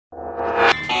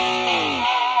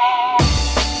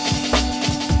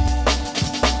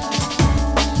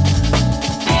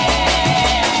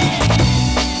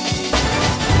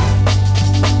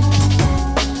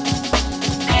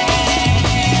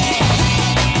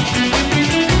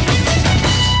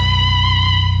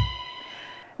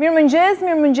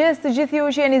Mirëmëngjes të gjithë ju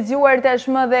që jeni zgjuar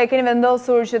tashmë dhe keni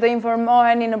vendosur që të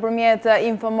informoheni nëpërmjet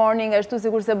Infomorning ashtu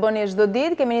sikur se bëni çdo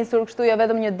ditë. Kemi nisur kështu jo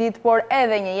vetëm një ditë, por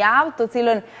edhe një javë, të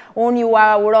cilën unë ju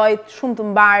auguroj shumë të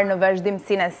mbar në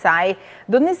vazhdimsinë e saj.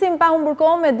 Do të nisim pa humbur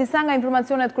kohë me disa nga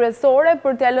informacionet kryesore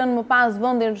për t'ia lënë më pas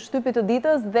vendin shtypit të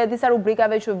ditës dhe disa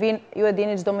rubrikave që vijnë, ju e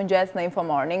dini, çdo mëngjes në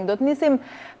Infomorning. Do të nisim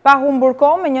pa humbur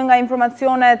kohë me një nga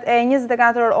informacionet e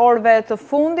 24 orëve të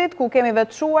fundit, ku kemi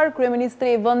vetësuar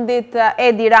kryeministri i vendit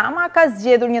Edi Rama ka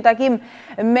zgjedhur një takim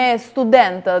me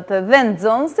studentët dhe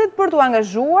nxënësit për t'u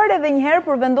angazhuar edhe një herë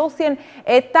për vendosjen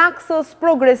e taksës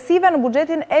progresive në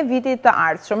buxhetin e vitit të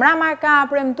ardhshëm. Rama ka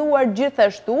premtuar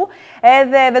gjithashtu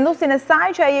edhe vendosjen e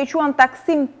saj që ai e quan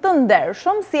taksim të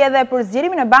ndershëm, si edhe për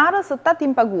zgjerimin e barrës së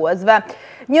tatim paguesve.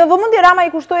 Një vëmendje Rama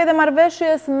i kushtoi edhe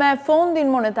marrëveshjes me Fondin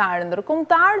Monetar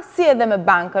Ndërkombëtar, si edhe me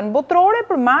Bankën Botërore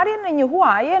për marrjen e një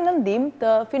huaje në ndihmë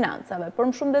të financave. Për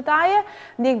më shumë detaje,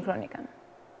 ndjekni kronikën.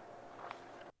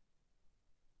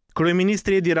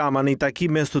 Kryeministri Edi Rama në një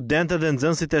takim me studentët dhe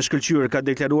nxënësit e shkëlqyer ka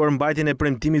deklaruar mbajtjen e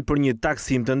premtimit për një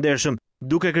taksim të ndershëm,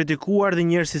 duke kritikuar edhe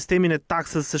një herë sistemin e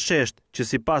taksës së sheshtë, që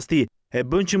sipas tij e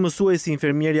bën që mësuesi,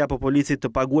 infermieri apo policit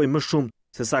të paguajë më shumë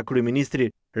se sa kryeministri.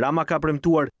 Rama ka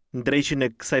premtuar ndrejtjen e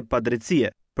kësaj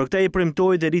padrejtësie. Për këtë ai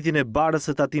premtoi dhe rritjen e barrës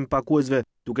së tatim paguesve,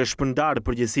 duke shpërndarë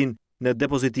përgjegjësinë në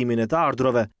depozitimin e të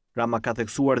ardhurave. Rama ka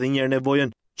theksuar edhe një herë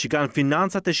nevojën që kanë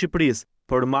financat e Shqipërisë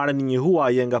për marrjen e një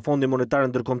huaje nga Fondi Monetar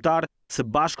Ndërkombëtar së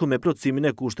bashku me plotësimin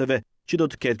e kushteve që do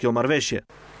të ketë kjo marrëveshje.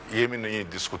 Jemi në një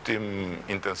diskutim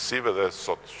intensiv edhe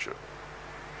sot që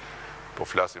po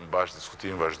flasim bashkë,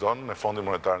 diskutimi vazhdon me Fondin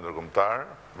Monetar Ndërkombëtar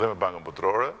dhe me Bankën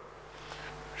Botërore.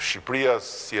 Shqipëria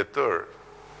si e tërë,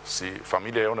 si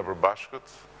familja jone e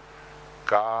përbashkët,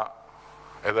 ka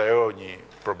edhe ajo një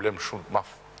problem shumë të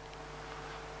madh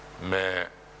me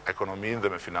ekonominë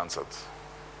dhe me financat.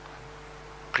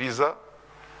 Kriza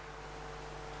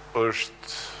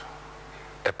është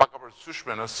e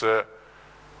pakapërcyeshme nëse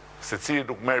secili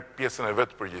nuk merr pjesën e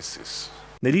vet të përgjegjësisë.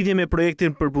 Në lidhje me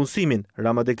projektin për punësimin,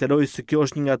 Rama deklaroi se kjo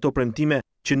është një nga ato premtime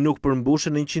që nuk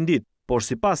përmbushen në 100 ditë, por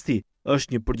sipas tij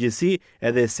është një përgjegjësi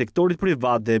edhe e sektorit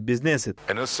privat dhe biznesit.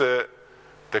 E nëse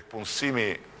tek punësimi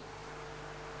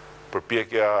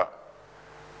përpjekja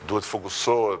duhet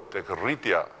fokusohet tek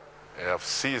rritja e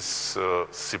aftësisë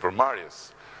sipërmarrjes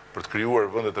për të krijuar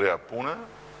vende të reja pune,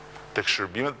 tek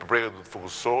shërbimet përpjekja duhet të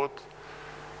fokusohet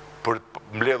për të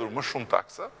mbledhur më shumë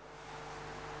taksa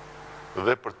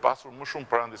dhe për të pasur më shumë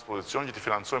para në dispozicion që të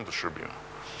financojmë të shërbime.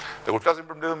 Dhe kur flasim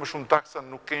për mbledhur më shumë taksa,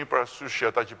 nuk kemi parasysh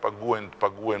që ata që paguajnë të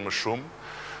paguajnë më shumë,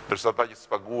 ndërsa ata që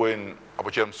s'paguajnë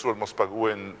apo që janë mësuar mos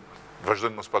paguajnë,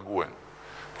 vazhdojnë mos paguajnë.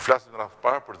 Po flasim në radhë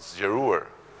parë për të zgjeruar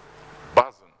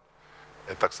bazën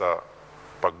e taksa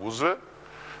paguesve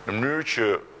në mënyrë që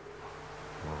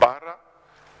barra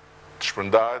të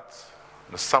shpërndahet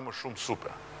në sa më shumë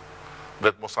supe dhe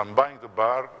të mos ambajnë këtë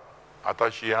barë ata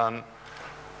që janë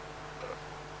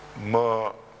më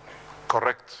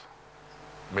korrekt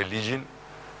me ligjin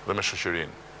dhe me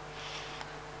shoqërinë.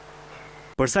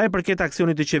 Për sa i përket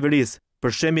aksionit të qeverisë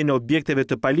për shembjen e objekteve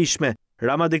të palishme,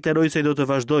 Rama deklaroi se do të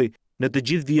vazhdojë në të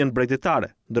gjithë vijën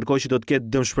bregdetare, ndërkohë që do të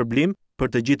ketë dëmshpërblim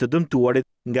për të gjithë të dëmtuarit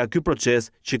nga ky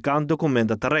proces që kanë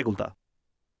dokumenta të rregullta.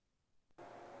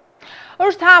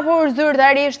 Është hapur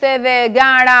zyrtarisht edhe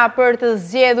gara për të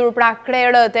zgjedhur pra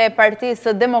krerët e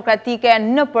Partisë Demokratike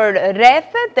nëpër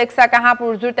rrethe, teksa ka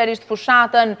hapur zyrtarisht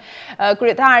fushatën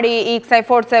kryetari i kësaj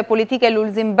force politike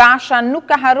Lulzim Basha nuk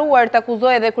ka harruar të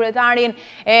akuzojë edhe kryetarin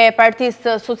e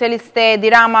Partisë Socialiste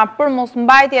Edi Rama për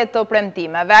mosmbajtje të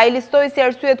premtimeve. Ai listoi si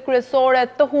arsyet kryesore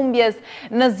të humbjes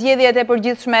në zgjedhjet e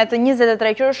përgjithshme të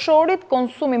 23 qershorit,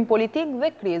 konsumin politik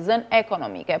dhe krizën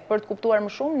ekonomike. Për të kuptuar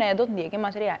më shumë, ne do të ndjekim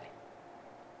materialin.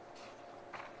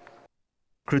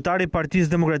 Kryetari i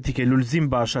Partisë Demokratike Lulzim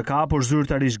Basha ka hapur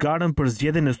zyrtarisht garën për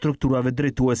zgjedhjen e strukturave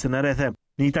drejtuese në rrethe.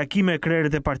 Në një takim me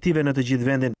krerët e partive në të gjithë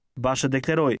vendin, Basha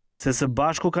deklaroi se së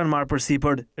bashku kanë marrë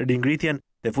përsipër ringritjen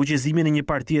dhe fuqizimin e një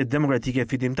partie demokratike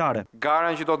fitimtare.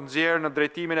 Garën që do të nxjerrë në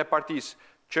drejtimin e partisë,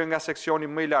 që nga seksioni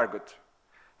më i largët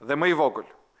dhe më i vogël,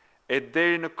 e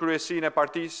deri në kryesinë e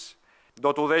partisë,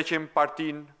 do të udhëheqim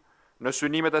partinë në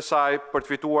synimet e saj për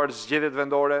të fituar zgjedhjet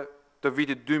vendore të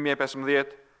vitit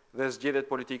 2015 dhe zgjedhjet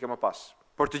politike më pas.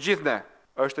 Për të gjithë ne,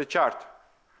 është e qartë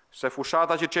se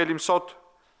fushata që çelim sot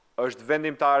është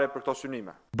vendimtare për këto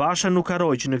synime. Basha nuk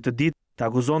harroi që në këtë ditë të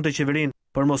akuzonte qeverinë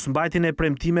për mosmbajtjen e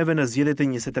premtimeve në zgjedhjet e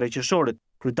 23 qershorit.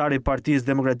 Kryetari i Partisë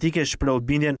Demokratike shpreu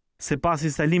bindjen se pas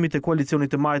instalimit të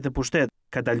koalicionit të marrë të pushtet,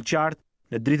 ka dalë qartë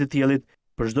në dritë të tjellit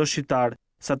për çdo shqiptar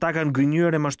se ata kanë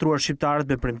gënjur e mashtruar shqiptarët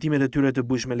me premtimet e tyre të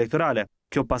bujshme elektorale.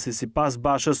 Kjo pasi sipas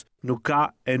Bashës nuk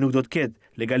ka e nuk do të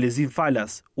ketë legalizim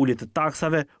falas, ulje të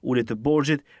taksave, ulje të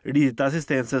borxhit, rritje të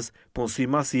asistencës,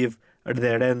 punësim masiv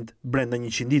dhe rend brenda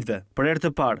 100 ditëve. Për herë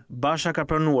të parë, Basha ka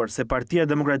pranuar se Partia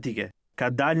Demokratike ka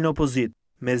dalë në opozit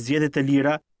me zgjedhje të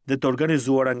lira dhe të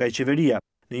organizuara nga qeveria.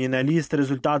 Në një analizë të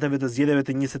rezultateve të zgjedhjeve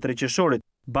të 23 qershorit,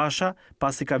 Basha,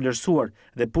 pasi ka vlerësuar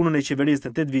dhe punën e qeverisë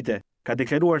në 8 vite, ka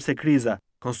deklaruar se kriza,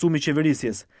 konsumi i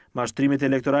qeverisjes, mashtrimet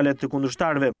elektorale të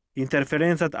kundërshtarëve,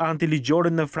 interferencat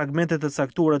antiligjore në fragmentet të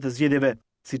caktuara të zgjedhjeve,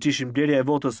 siç ishin blerja e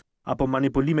votës apo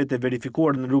manipulimet e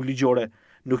verifikuar në rrugë ligjore,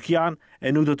 nuk janë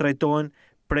e nuk do trajtohen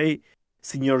prej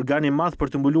si një organ i madh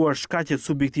për të mbuluar shkaqet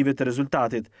subjektive të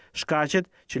rezultatit, shkaqet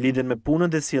që lidhen me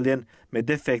punën dhe sjelljen, me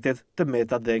defektet, të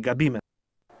metat dhe gabimet.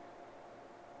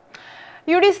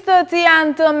 Juristët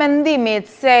janë të mendimit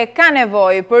se ka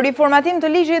nevojë për riformatim të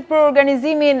ligjit për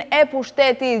organizimin e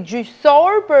pushtetit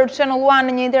gjyqësor, për çenulluan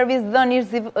në një intervistë dhënë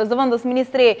ish zëvendës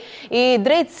ministri i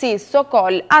drejtësisë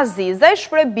Sokol Azizaj,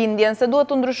 shpreh bindjen se duhet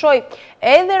të ndryshojë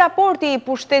edhe raporti i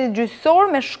pushtetit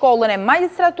gjyqësor me shkollën e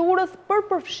magjistraturës për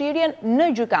përfshirjen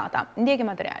në gjykata.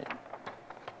 Ndjekim materialin.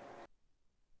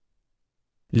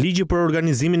 Ligji për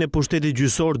organizimin e pushtetit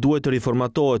gjyqësor duhet të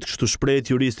riformatohet, kështu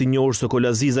shprehet juristi i njohur Sokol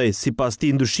Azizaj. Sipas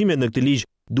tij, ndryshimet në këtë ligj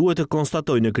duhet të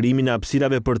konstatojnë në krijimin e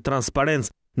hapësirave për transparencë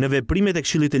në veprimet e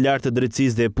Këshillit të Lartë të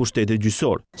Drejtësisë dhe Pushtetit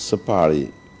Gjyqësor. Së pari,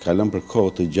 ka lënë për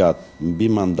kohë të gjatë mbi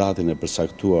mandatin e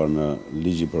përcaktuar në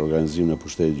ligjin për organizimin e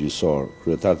pushtetit gjyqësor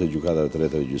kryetarët e gjykatave të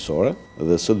rreteve gjyqësore,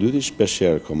 dhe së dyti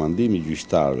shpeshherë komandimi i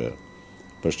gjyqtarëve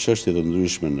për çështje të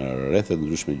ndryshme në rrethet të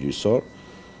ndryshme gjyqësor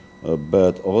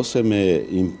bëhet ose me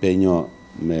impenjo,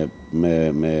 me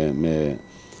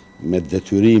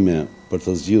detyrime për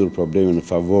të zgjidhur problemin në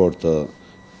favor të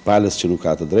palës që nuk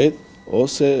ka të drejtë,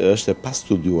 ose është e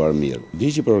pastudiuar mirë.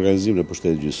 Ligji për organizimin e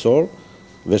pushtetit gjyqësor,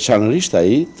 veçanërisht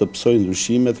ai të pësojë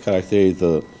ndryshimet karakterit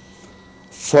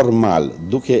formal,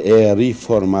 duke e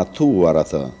riformatuar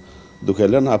atë, duke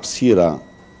lënë hapësira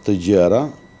të gjëra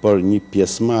për një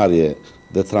pjesëmarrje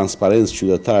dhe transparencë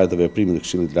qytetare të veprimit të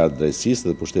Këshillit të Lartë të Drejtësisë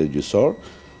dhe Pushtetit Gjyqësor,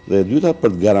 dhe e dyta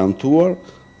për të garantuar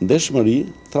ndeshmëri,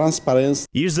 transparencë.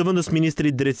 Ish zëvendës ministri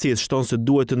i drejtësisë shton se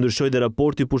duhet të ndryshojë dhe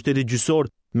raporti i pushtetit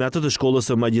gjyqësor me atë të shkollës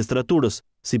së magjistraturës.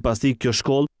 Sipas tij, kjo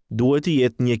shkollë duhet të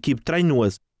jetë një ekip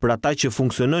trajnues për ata që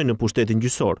funksionojnë në pushtetin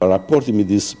gjyqësor. Raporti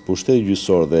midis pushtetit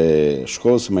gjyqësor dhe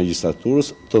shkollës së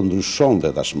magjistraturës të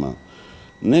ndryshonte tashmë.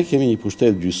 Ne kemi një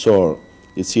pushtet gjyqësor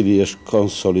i cili është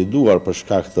konsoliduar për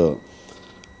shkak të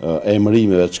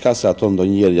emërimeve, çka se ato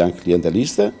ndonjëherë janë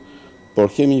klienteliste, por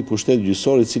kemi një pushtet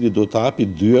gjyqësor i cili duhet të hapi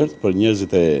dyert për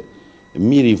njerëzit e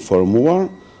mirë informuar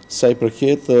sa i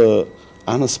përket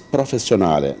anës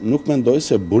profesionale. Nuk mendoj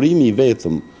se burimi i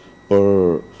vetëm për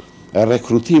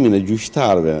rekrutimin e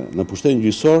gjyqtarëve në pushtetin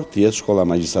gjyqësor të jetë shkolla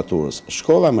e magjistraturës.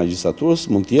 Shkolla e magjistraturës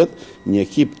mund të jetë një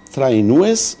ekip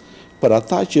trajnues për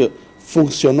ata që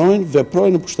funksionojnë,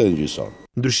 veprojnë në pushtetin gjyqësor.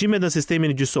 Ndryshimet në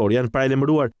sistemin gjyqësor janë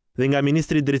paralajmëruar dhe nga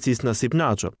ministri i drejtësisë Nasip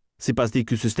Naço. Sipas tij,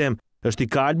 ky sistem është i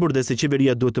kalbur dhe se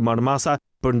qeveria duhet të marrë masa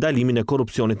për ndalimin e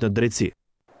korrupsionit në drejtësi.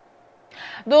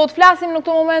 Do të flasim në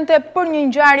këto momente për një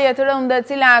ngjarje të rëndë e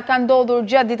cila ka ndodhur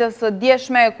gjatë ditës së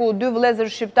djeshme, ku 2 vëllezër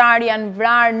shqiptar janë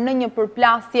vrarë në një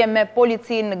përplasje me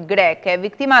policinë greke.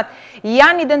 Viktimat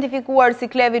janë identifikuar si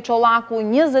Klevi Çollaku,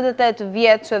 28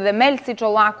 vjeç, dhe Melsi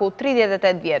Çollaku,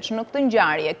 38 vjeç. Në këtë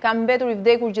ngjarje ka mbetur i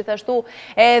vdekur gjithashtu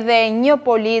edhe një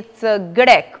polic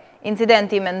grek.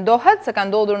 Incidenti mendohet se ka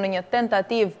ndodhur në një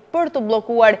tentativë për të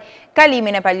bllokuar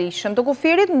kalimin e palishëm të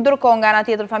kufirit, ndërkohë nga ana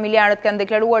tjetër familjarët kanë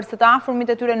deklaruar se të afërmit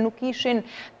e tyre nuk ishin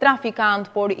trafikant,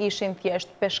 por ishin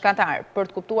thjesht peshkatar. Për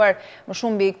të kuptuar më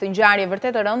shumë mbi këtë ngjarje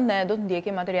vërtet të rëndë, ne do të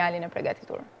ndjekim materialin e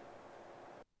përgatitur.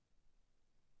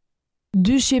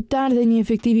 2 shqiptar dhe një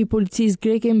efektiv i policisë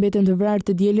greke mbeten të vrarë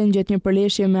të dielën gjatë një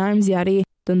përleshje me armë zjarri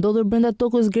të ndodhur brenda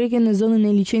tokës greke në zonën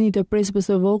e liçenit të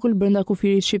Prespës së Vogël brenda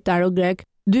kufirit shqiptaro-grek.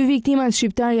 2 viktimat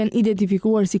shqiptar janë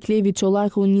identifikuar si Klevi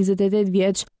Çollaku, 28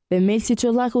 vjeç, dhe Melsi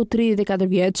Çollaku, 34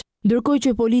 vjeç, ndërkohë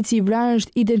që polici i vrarë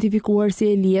është identifikuar si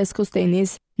Elias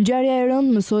Kostenis. Ngjarja e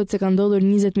rëndë mësohet se ka ndodhur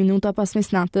 20 minuta pas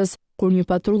mesnatës, kur një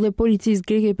patrullë policisë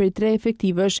greke prej 3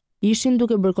 efektivësh ishin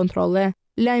duke bërë kontrolle.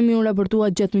 Lajmi u raportua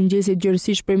gjatë mëngjesit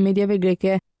gjërësisht për mediave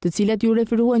greke, të cilat ju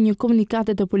referuan një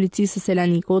komunikate të policisë së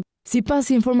Selanikut. Sipas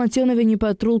informacioneve, një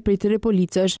patrullë prej 3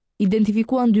 policësh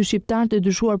identifikuan 2 shqiptar të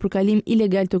dyshuar për kalim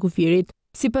ilegal të kufirit.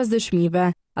 Sipas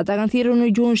dëshmive, ata kanë thirrur në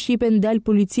gjuhën shqipe ndal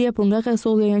policia, por nga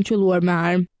kasollja janë qelluar me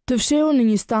armë. Të fshehur në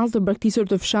një stall të braktisur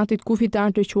të fshatit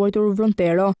kufitar të quajtur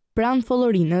Vrontero, pranë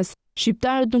Follorinës,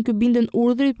 shqiptarët nuk u bindën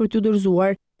urdhrit për t'u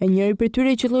dorëzuar, e njëri prej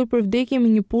tyre qelloi për vdekje me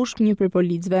një pushk një prej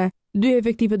policëve. 2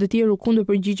 efektivët të tjerë u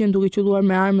kundërpërgjigjen duke qelluar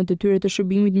me armët e tyre të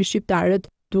shërbimit me shqiptarët,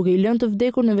 duke i lënë të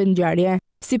vdekur në vendngjarje.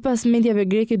 Sipas mediave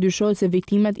greke dyshohet se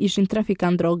viktimat ishin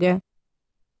trafikantë droge.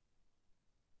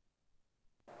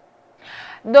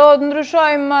 Do të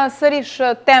ndryshojmë sërish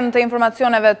temë të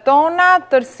informacioneve tona,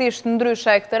 tërësisht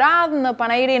ndryshe këtë radhë në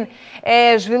panairin e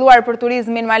zhvilluar për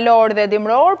turizmin malor dhe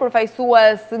dimror,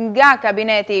 përfaqësues nga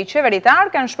kabineti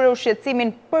qeveritar kanë shprehur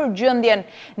shqetësimin për gjendjen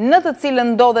në të cilën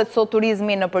ndodhet sot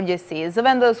turizmi në përgjithësi.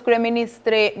 Zëvendës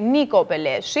kryeministri Niko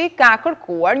Peleshi ka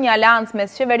kërkuar një aleancë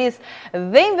mes qeverisë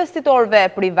dhe investitorëve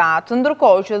privat,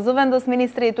 ndërkohë që zëvendës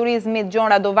ministri i turizmit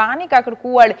Edjona ka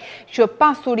kërkuar që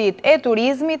pasuritë e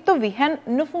turizmit të vihen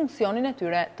në funksionin e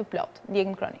tyre të plot.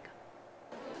 Ndjekim kronika.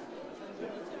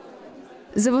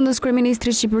 Zëvendës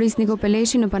kryeministri i Shqipërisë Niko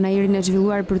Peleshi në panairin e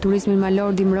zhvilluar për turizmin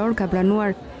malor dimror ka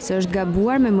pranuar se është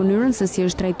gabuar me mënyrën se si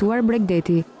është trajtuar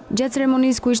Bregdeti. Gjatë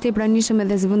ceremonisë ku ishte i pranishëm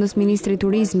edhe zëvendës ministri i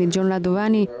turizmit Edjona,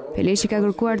 Peleshi ka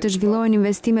kërkuar të zhvillohen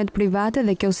investimet private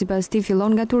dhe kjo sipas tij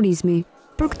fillon nga turizmi.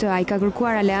 Për këtë ai ka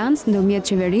kërkuar aleancë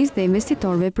ndërmjet qeverisë dhe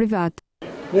investitorëve privat.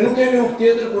 Ne nuk kemi rrugë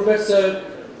tjetër përveç se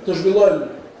të zhvillojmë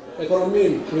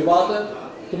ekonominë private,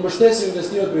 të mbështesim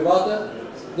investimet private,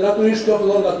 dhe natyrisht kjo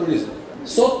fillon nga turizmi.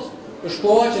 Sot është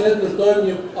koha që ne të ndërtojmë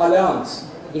një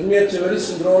aleancë ndërmjet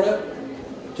qeverisë qendrore,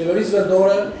 qeverisë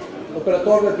vendore,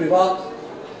 operatorëve privat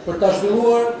për ta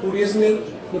zhvilluar turizmin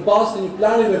në bazë të një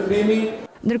plani veprimi.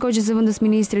 Ndërkohë që zëvendës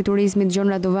ministri i turizmit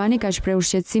Edjona ka shprehur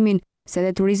shqetësimin se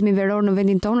edhe turizmi veror në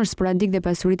vendin tonë është sporadik dhe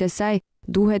pasuritë e saj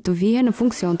duhet të vijë në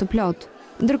funksion të plot.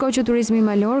 Ndërkohë që turizmi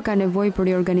malor ka nevojë për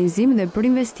riorganizim dhe për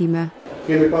investime.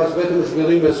 Kemi pas vetëm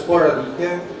zhvillime sporadike,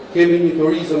 kemi një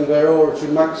turizëm veror që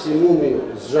maksimumi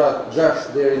zgjat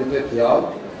 6 deri në 8 javë,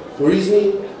 turizmi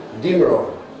dimror.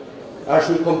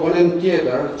 Është një komponent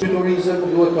tjetër që turizëm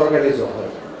duhet të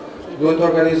organizohet. Duhet të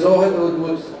organizohet dhe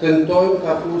duhet të tentojmë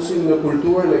ta fusim në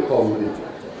kulturën e kombit.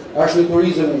 Është një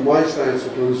turizëm më i shtrenjtë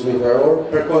se turizmi veror,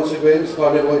 për konsekuencë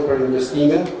ka nevojë për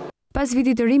investime. Pas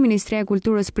vitit të ri, Ministria e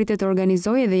Kulturës pritet të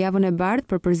organizojë edhe javën e bardhë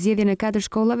për përzgjedhjen e 4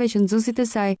 shkollave që nxënësit e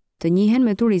saj të njihen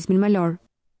me turizmin malor.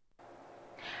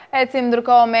 Ecim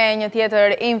ndërkohë me një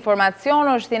tjetër informacion,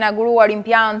 është inauguruar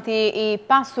impianti i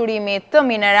pasurimit të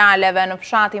mineraleve në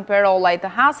fshatin Perollaj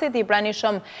të Hasit. I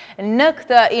pranishëm në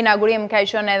këtë inaugurim ka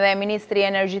qenë edhe Ministri i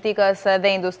Energjetikës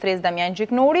dhe Industrisë Damian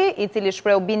Gjiknuri, i cili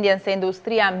shpreu bindjen se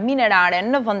industria minerare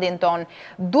në vendin tonë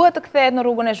duhet të kthehet në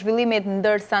rrugën e zhvillimit,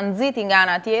 ndërsa nxiti nga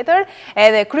ana tjetër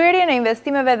edhe kryerjen e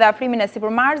investimeve dhe afrimin e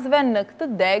sipërmarrësve në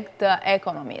këtë deg të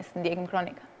ekonomisë. Ndjekim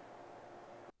kronika.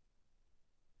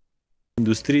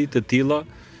 Industri të tilla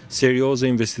serioze,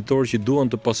 investitorë që duan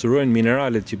të pasurojnë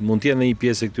mineralet që mund të jenë një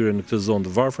pjesë e këtyre në këtë zonë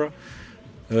të varfra,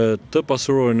 të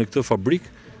pasurojnë në këtë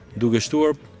fabrikë, duke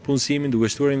shtuar punësimin,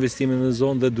 duke shtuar investimin në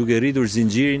zonë dhe duke rritur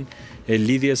zinxhirin e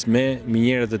lidhjes me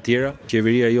minjerët të tjera.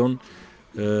 Qeveria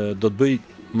jonë do të bëj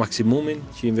maksimumin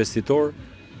që investitor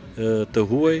të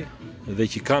huaj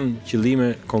dhe që kanë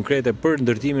qëllime konkrete për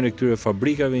ndërtimin e këtyre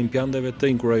fabrikave, impianteve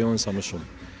të inkurajohen sa më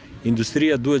shumë.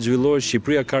 Industria duhet zhvillohet,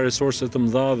 Shqipëria ka resurse të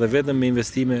mëdha dhe vetëm me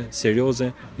investime serioze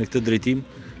në këtë drejtim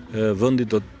vendi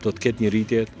do të ketë një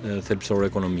rritje thelbësore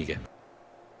ekonomike.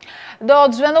 Do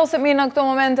të zhvendosemi në këto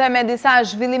momente me disa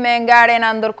zhvillime nga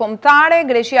arena ndërkombëtare.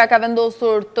 Greqia ka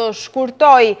vendosur të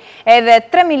shkurtoj edhe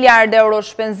 3 miliardë euro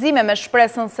shpenzime me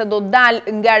shpresën se do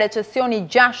dalë nga recesioni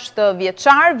 6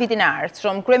 vjeçar vitin e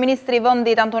ardhshëm. Kryeministri i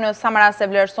vendit Antonio Samaras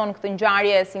e vlerëson këtë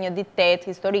ngjarje si një ditë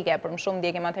tetë historike. Për më shumë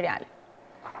ndjekje materiale.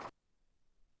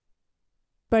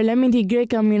 Parlamenti grek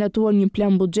ka miratuar një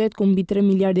plan buxhet ku mbi 3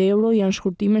 miliardë euro janë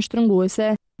shkurtime shtrënguese,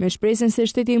 me shpresën se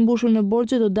shteti i mbushur në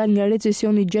borxhe do dalë nga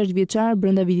recesioni 6 vjeçar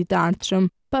brenda vitit të ardhshëm.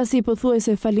 Pasi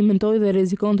pothuajse falimentoi dhe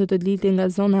rrezikonte të dilte nga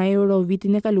zona euro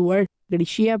vitin e kaluar,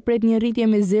 Greqia pret një rritje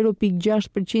me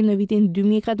 0.6% në vitin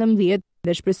 2014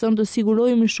 dhe shpreson të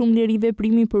sigurojë më shumë liri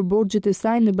veprimi për borxhet e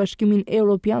saj në Bashkimin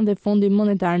Evropian dhe Fondin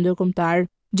Monetar Ndërkombëtar.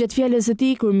 Gjatë fjalës së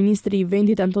tij, kryeministri i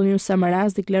vendit Antonio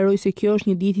Samaras deklaroi se kjo është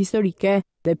një ditë historike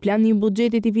dhe plani i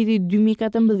buxhetit i vitit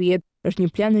 2014 është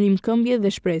një plan rimkëmbje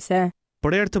dhe shprese.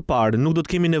 Për herë të parë nuk do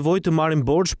të kemi nevojë të marrim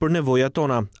borxh për nevojat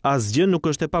tona. Asgjë nuk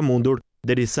është e pamundur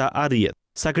derisa arrihet.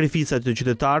 Sakrificat e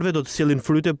qytetarëve do të sjellin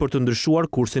fryte për të ndryshuar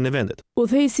kursin e vendit.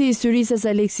 Udhëheqësi i Syrisës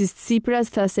Alexis Tsipras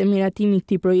tha se miratimi i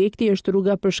këtij projekti është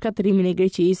rruga për shkatërimin e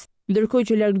Greqisë, ndërkohë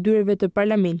që larg dyerve të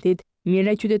parlamentit,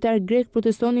 mijëra qytetarë grek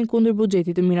protestonin kundër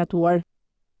buxhetit të miratuar.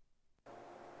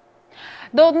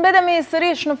 Do të mbetemi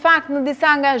sërish në fakt në disa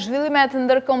nga zhvillimet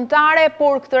ndërkombëtare,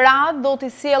 por këtë radhë do t'i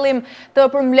sjellim të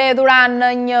përmbledhura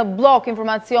në një blok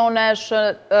informacionesh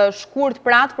shkurt,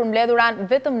 pra të përmbledhura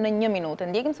vetëm në 1 minutë.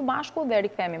 Ndjekim së bashku dhe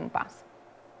rikthehemi më pas.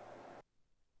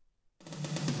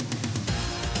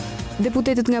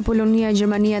 Deputetët nga Polonia,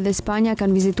 Gjermania dhe Spanja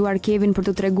kanë vizituar Kievin për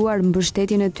të treguar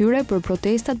mbështetjen e tyre për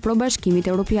protestat pro Bashkimit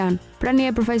Evropian. Prania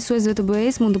e përfaqësuesve të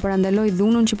BE-s mund të parandalojë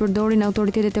dhunën që përdorin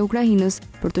autoritetet e Ukrainës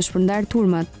për të shpërndarë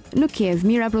turmat. Në Kiev,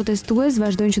 mira protestues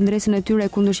vazhdojnë qëndresën e tyre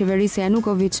kundër qeverisë së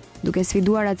Janukovic, duke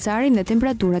sfiduar acarin dhe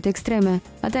temperaturat ekstreme.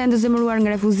 Ata janë të zemëruar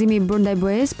nga refuzimi i bërë ndaj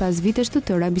BE-s pas vitesh të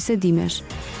tëra bisedimesh.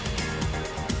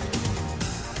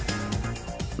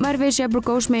 Marrëveshja e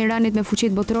përkohshme e Iranit me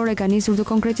fuqitë botërore ka nisur të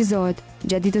konkretizohet.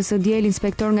 Gjatë ditës së diel,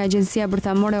 inspektor nga Agjencia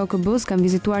Bërthamore OKB-s kanë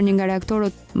vizituar një nga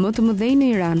reaktorët më të mëdhenj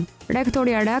në Iran.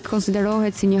 Reaktori Arak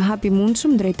konsiderohet si një hap i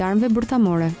mundshëm drejt armëve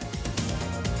bërthamore.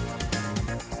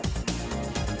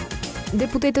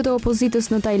 Deputetët e opozitës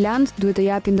në Tajland duhet të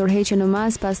japin dorëheqje në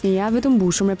masë pas një jave të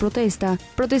mbushur me protesta.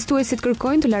 Protestuesit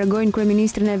kërkojnë të largojnë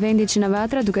kryeministrin e vendit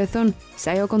Shinawatra duke thënë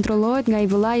se ajo kontrollohet nga i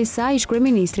vëllai i saj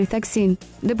ish-kryeministri Thaksin.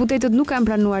 Deputetët nuk kanë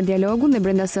pranuar dialogun dhe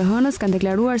brenda së hënës kanë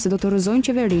deklaruar se do të rrëzojnë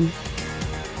qeverinë.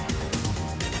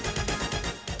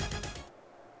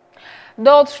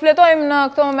 Do të shfletojmë në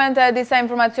këto momente disa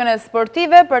informacione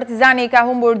sportive. Partizani ka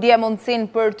humbur dje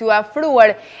mundësinë për t'u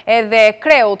afruar edhe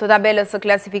kreut të tabelës së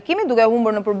klasifikimit, duke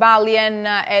humbur në përballjen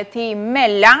e tij me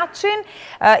Laçin,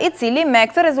 i cili me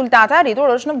këtë rezultat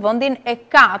arritur është në vendin e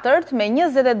 4 me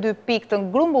 22 pikë të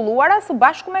ngrumbulluara së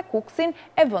bashku me Kuksin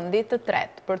e vendit të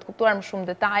 3. Për të kuptuar më shumë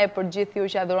detaje për gjithë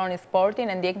ju që adhuroni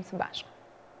sportin, e ndjekim së bashku.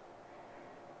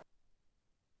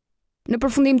 Në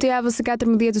përfundim të javës së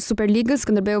 14 të Superligës,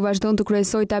 Skënderbeu vazhdon të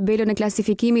kryesojë tabelën e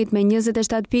klasifikimit me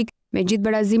 27 pikë, me gjithë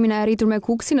barazimin e arritur me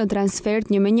Kuksin në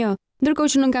transfert 1-1,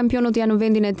 ndërkohë që nënkampionët janë në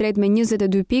vendin e 3 me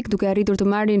 22 pikë, duke arritur të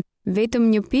marrin vetëm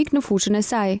 1 pikë në fushën e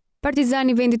saj.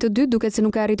 Partizani vendit të dytë duket se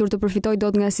nuk ka arritur të përfitojë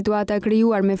dot nga situata e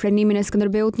krijuar me frenimin e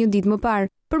Skënderbeut një ditë më parë.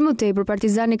 Për më tepër,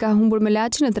 Partizani ka humbur me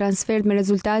Laçin në transfert me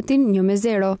rezultatin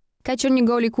 1-0. Ka qenë një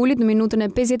gol i kulit në minutën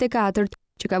e 54,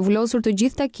 që ka vullosur të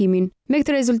gjithë takimin. Me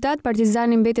këtë rezultat,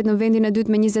 Partizani mbetet në vendin e dytë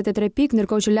me 23 pikë,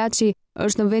 ndërkohë që Laçi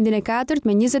është në vendin e 4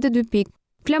 me 22 pikë.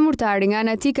 Flamurtari nga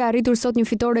ana e tij ka arritur sot një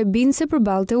fitore bindëse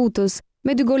përballë Teutës.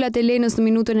 Me 2 golat e Lenës në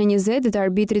minutën e 20 dhe të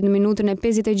arbitrit në minutën e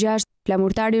 56,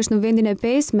 Flamurtari është në vendin e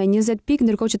 5 me 20 pikë,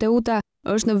 ndërkohë që Teuta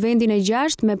është në vendin e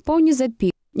 6 me po 20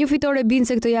 pikë. Një fitore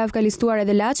bindëse këtë javë ka listuar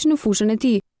edhe Laçi në fushën e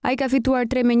tij. Ai ka fituar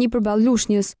 3-1 përballë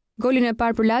Lushnjës. Golin e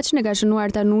parë për Laçin e ka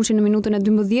shënuar Tanushi në minutën e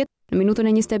 12, në minutën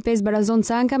e 25 barazon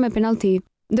Canka me penallti.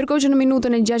 Ndërkohë që në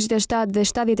minutën e 67 dhe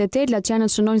 78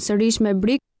 Laçianët shënojnë sërish me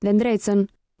Brik dhe Ndrecën.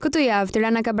 Këtë javë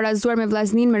Tirana ka barazuar me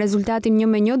Vllaznin me rezultatin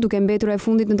 1-1, duke mbetur e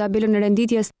fundit në tabelën e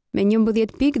renditjes me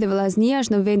 11 pikë dhe Vllaznia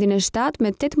është në vendin e 7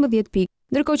 me 18 pikë.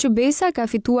 Ndërkohë që Besa ka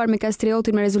fituar me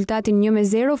Kastriotin me rezultatin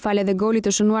 1-0, fal edhe golit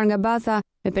të shënuar nga Batha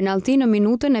me penallti në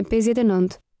minutën e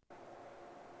 59.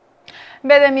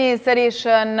 Mbetemi sërish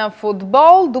në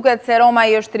futboll, duket se Roma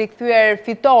i është rikthyer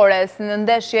fitores në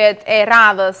ndeshjet e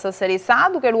radhës së Serie A,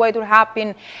 duke ruajtur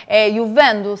hapin e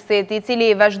Juventusit, i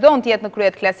cili vazhdon të jetë në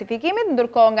krye të klasifikimit,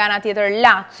 ndërkohë nga ana tjetër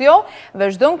Lazio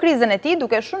vazhdon krizën e tij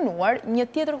duke shënuar një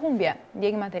tjetër humbje.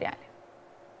 Ndjekim materialin.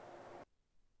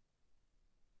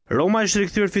 Roma është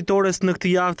rikthyer fitores në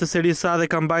këtë javë të Serie A dhe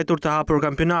ka mbajtur të hapur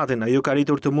kampionatin. Ajo ka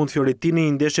arritur të mund Fiorentinën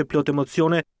një ndeshje plot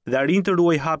emocione dhe arrin të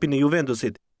ruajë hapin e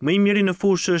Juventusit. Më i miri në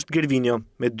fushë është Gervinho,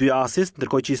 me 2 asist,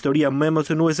 ndërkohë që historia më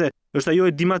emocionuese është ajo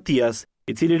e Di Mattias,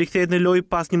 i cili rikthehet në lojë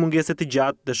pas një mungese të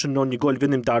gjatë dhe shënon një gol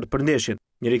vendimtar për ndeshjen.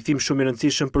 Një rikthim shumë i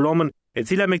rëndësishëm për Romën, e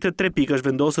cila me këtë 3 pikë është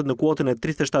vendosur në kuotën e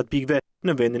 37 pikëve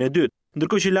në vendin e dytë.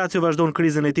 Ndërkohë që Lazio vazhdon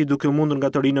krizën e tij duke u mundur nga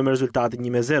Torino me rezultatin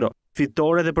 1-0.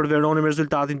 Fitore dhe për Veronën me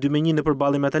rezultatin 2-1 në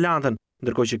përballje me Atalantën,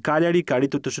 ndërkohë që Cagliari ka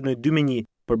arritur të shënojë 2-1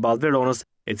 përballë Veronës,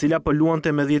 e cila po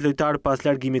luante me 10 lojtarë pas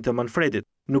largimit të Manfredit.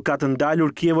 Nuk ka të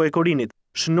ndalur Kievo e Korinit.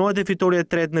 Shënohet e fitoria e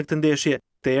tretë në këtë ndeshje,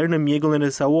 të erë në mjegullin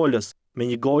e Sassuolos me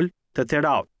një gol të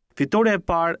Terraut. Fitoria e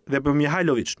parë dhe për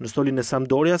Mihajlović në stolin e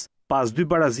Sampdorias pas 2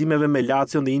 barazimeve me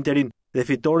Lazio dhe Interin dhe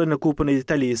fitore në Kupën e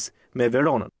Italisë me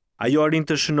Veronën. Ajo arrin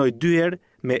të shënojë 2 herë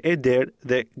me Eder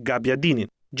dhe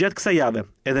Gabbiadinin. Gjatë kësaj jave,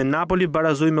 edhe Napoli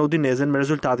barazoi me Udinezen me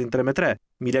rezultatin 3-3.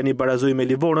 Milani barazoi me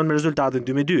Livornon me rezultatin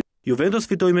 2-2. Juventus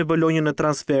fitoi me Bologna në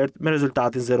transfert me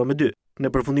rezultatin 0-2.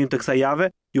 Në përfundim të kësaj jave,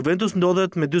 Juventus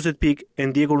ndodhet me 40 pikë e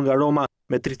ndjekur nga Roma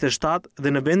me 37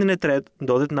 dhe në vendin e tretë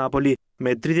ndodhet Napoli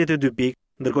me 32 pikë,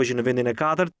 ndërkohë që në vendin e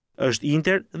katërt është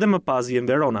Inter dhe më pas vjen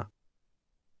Verona.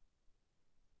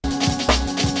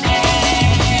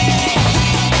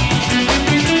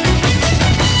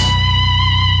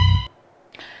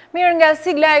 Mirë, nga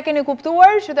sigla e keni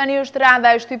kuptuar që tani është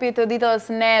rada e shtypit të ditës,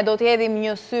 ne do të hedhim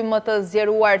një sy më të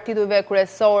zgjeruar titujve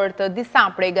kryesor të disa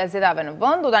prej gazetave në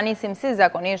vend. Do ta nisim si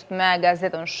zakonisht me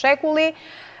gazetën Shekulli.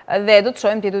 dhe do të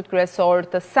shohim titujt kryesor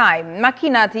të saj.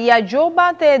 Makinat ja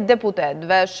gjobat e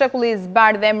deputetëve, shekulli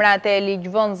zbardh emrat e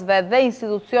ligjvënësve dhe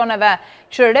institucioneve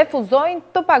që refuzojnë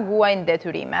të paguajnë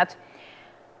detyrimet.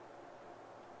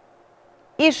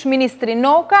 Ish ministri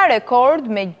Noka rekord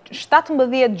me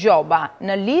 17 gjoba,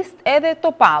 në list edhe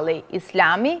Topalli,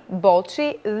 Islami,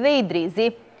 Boçi dhe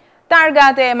Idrizi.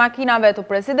 Targat e makinave të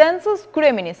presidencës,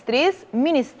 kryeministrisë,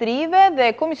 ministrive dhe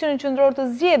Komisionin Qendror të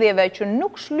Zgjedhjeve që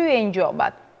nuk shlyen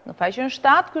gjobat. Në faqen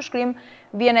 7, ky shkrim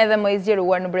vjen edhe më i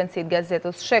zgjeruar në brendësitë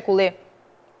gazetës Shekulli.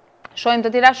 Shohim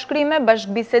të tjera shkrime,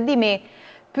 bashkëbisedimi,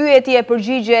 pyetje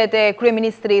përgjigjet e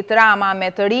kryeministrit Rama me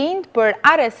të rinjt për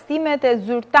arrestimet e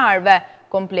zyrtarëve,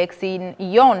 kompleksin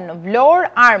Jon në Vlorë,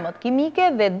 armët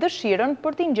kimike dhe dëshirën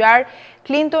për t'i ngjarë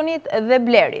Clintonit dhe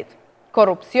Blairit.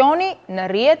 Korrupsioni në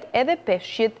rrjet edhe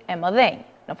peshqit e mëdhenj,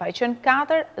 në faqen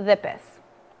 4 dhe 5.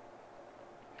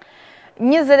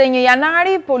 21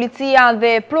 janari, policia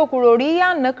dhe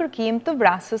prokuroria në kërkim të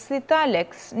vrasësit të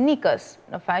Alex Nikës,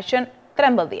 në faqen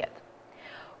 13.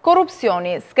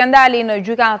 Korrupsioni, skandali në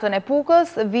gjykatën e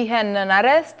Pukës, vihen në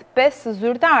arrest 5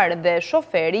 zyrtarë dhe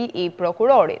shoferi i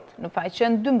prokurorit, në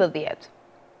faqen 12.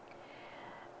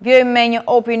 Vjojmë me një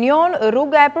opinion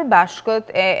rruga e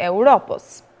përbashkët e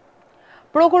Europës.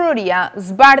 Prokuroria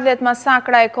zbardhet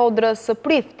masakra e Kodrës së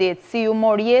Priftit si u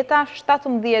mor jeta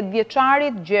 17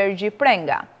 vjeçarit Gjergji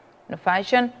Prenga. Në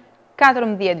faqen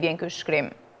 14 vjen ky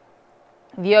shkrim.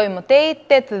 Vjoj mëtej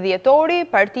 8 dhjetori,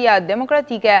 Partia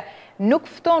Demokratike nuk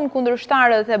fton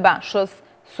kundërshtarët e Bashës,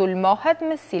 sulmohet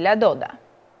me Sila Doda.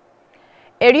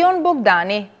 Erion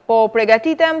Bogdani po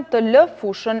përgatitem të lë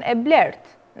fushën e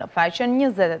Blert, në faqen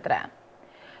 23.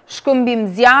 Shkëmbim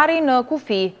zjarri në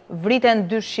kufi, vriten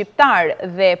 2 shqiptar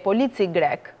dhe polici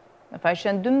grek, në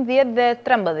faqen 12 dhe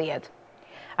 13.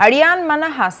 Arjan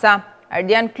Manahasa,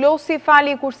 Ardian Klosi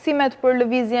fali kursimet për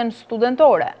lëvizjen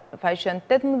studentore, në faqen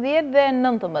 18 dhe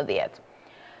 19.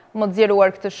 Më të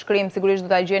zgjeruar këtë shkrim sigurisht do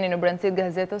ta gjeni në brendësitë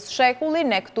gazetës Shekulli.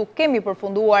 Ne këtu kemi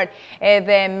përfunduar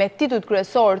edhe me titujt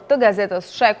kryesor të gazetës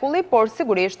Shekulli, por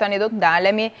sigurisht tani do të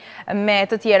ndalemi me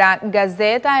të tjera.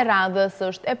 Gazeta e radhës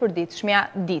është e përditshmja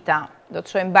Dita. Do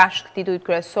të shohim bashkë titujt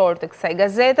kryesor të kësaj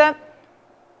gazete.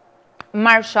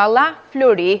 Marshallah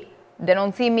Flori,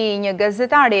 denoncimi i një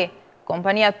gazetari.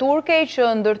 Kompania turke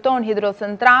që ndërton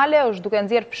hidrocentrale është duke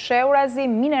nxjerrë fshehurazi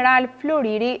mineral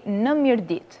floriri në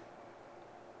Mirdit.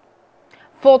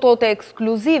 Fotot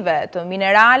ekskluzive të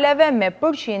mineraleve me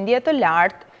përqindje të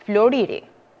lartë floriri.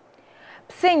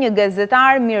 Pse një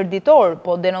gazetar mirditor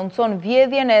po denoncon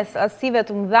vjedhjen e sasive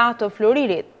të mëdha të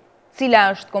floririt, cila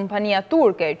është kompania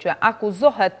turke që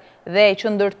akuzohet dhe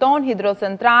që ndërton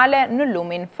hidrocentrale në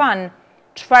lumin Fan,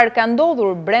 çfarë ka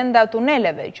ndodhur brenda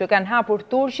tuneleve që kanë hapur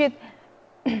turqit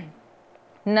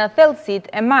në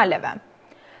thellësitë e maleve.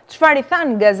 Çfarë i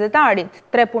thanë gazetarit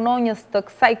 3 punonjës të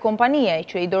kësaj kompanie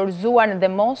që i dorëzuan dhe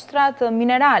mostrat të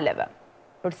mineraleve?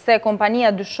 Përse kompania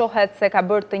dyshohet se ka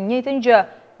bërë të njëjtën gjë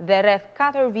dhe rreth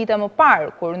 4 vite më parë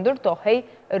kur ndërtohej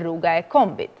rruga e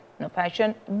Kombit, në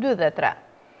faqen 2 dhe 3.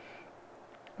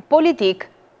 Politik,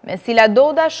 me Sila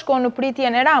Doda shkon në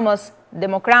pritjen e Ramës,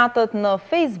 demokratët në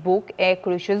Facebook e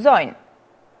kryqëzojnë.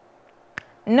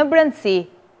 Në brendësi,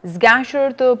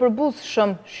 zgashur të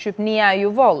përbuzshëm Shqipnia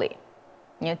ju volli.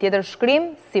 Një tjetër shkrim,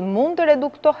 si mund të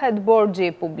reduktohet borxhi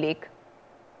publik.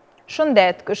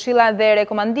 Shëndet, këshilla dhe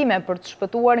rekomandime për të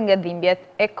shpëtuar nga dhimbjet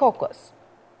e kokës.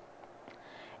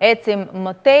 Ecim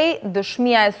mëtej,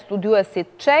 dëshmia e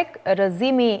studiuesit çek,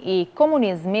 rrëzimi i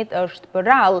komunizmit është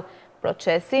përrall,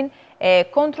 procesin e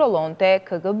kontrollonte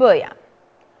KGB-ja.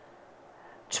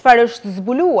 Çfarë është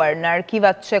zbuluar në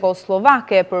arkivat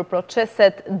çekoslovake për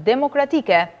proceset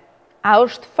demokratike? A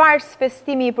është fars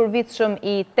festimi i përvitshëm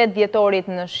i 8 vjetorit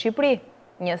në Shqipëri?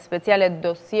 Një speciale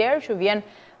dosier që vjen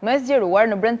më zgjeruar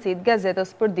në brendësitë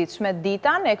gazetës përditshme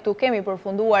Dita. Ne këtu kemi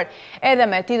përfunduar edhe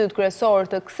me titujt kryesor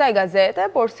të kësaj gazete,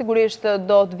 por sigurisht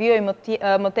do të vijoj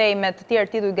më tej me të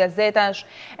tjerë tituj gazetash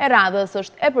e radhës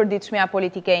është e përditshmja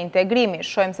politike e integrimi.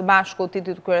 Shohim së bashku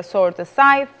titujt kryesor të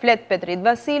saj, flet Petrit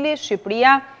Vasili,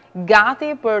 Shqipëria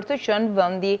gati për të qenë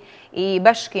vendi i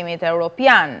Bashkimit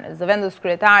Evropian. Zëvendës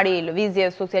kryetari i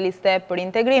Lëvizjes Socialiste për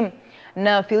Integrim,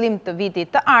 në fillim të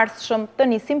vitit të ardhshëm të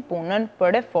nisim punën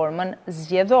për reformën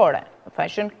zgjedhore, në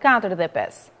faqen 4 dhe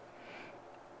 5.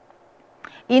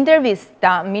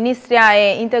 Intervista, Ministrja e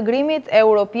Integrimit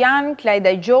Evropian,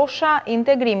 Klajda Gjosha,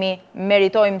 Integrimi,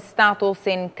 meritojmë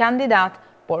statusin kandidat,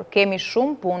 por kemi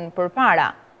shumë punë përpara,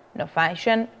 në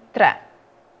faqen 3.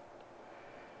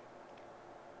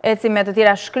 Eci me të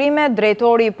tjera shkrime,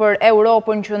 drejtori për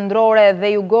Europën qendrore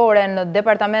dhe jugore në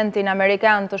Departamentin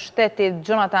Amerikan të Shtetit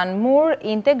Jonathan Moore,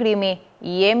 integrimi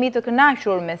jemi të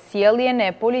kënaqur me sjelljen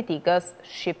e politikës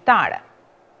shqiptare.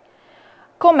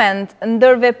 Koment,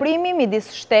 ndërveprimi midis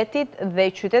shtetit dhe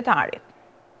qytetarit.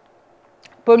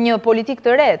 Për një politik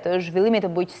të re të zhvillimit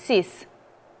të bujqësisë.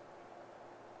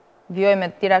 Vjoj me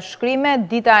të tjera shkrime,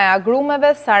 dita e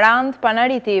agrumeve, Sarand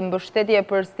panariti mbështetje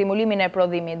për stimulimin e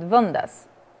prodhimit vendas.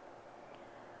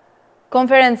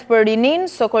 Konferencë për rinin,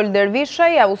 Sokol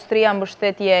Dervishi, Austria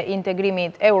mbështetje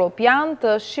integrimit europian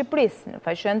të Shqipërisë në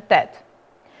faqen 8.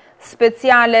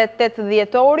 Speciale 8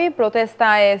 dhjetori,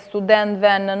 protesta e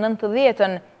studentëve në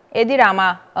 90-ën, Edi Rama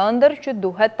ëndër që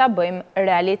duhet ta bëjmë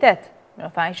realitet. Në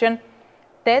faqen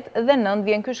 8 dhe 9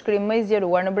 vjen ky shkrim më i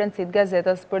zgjeruar në brendësitë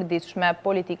gazetës përditshme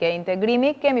politike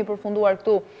integrimi. Kemi përfunduar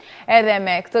këtu edhe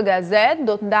me këtë gazetë,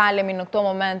 do të ndalemi në këto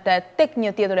momente tek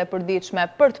një tjetër e përditshme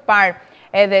për të parë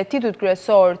edhe titujt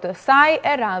kryesor të saj.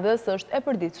 E radhës është e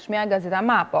përditshmja gazeta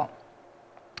Mapo.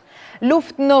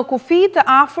 Luftë në kufi të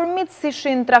afërmit si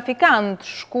shin trafikant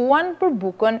shkuan për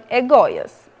bukën e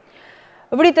gojës.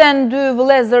 Vriten 2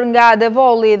 vëllezër nga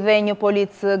Devolli dhe një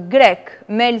polic grek.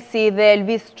 Melsi dhe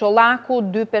Elvis Çollaku,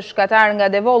 2 peshkatar nga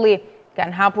Devolli,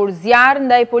 kanë hapur zjarr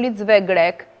ndaj policëve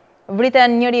grek.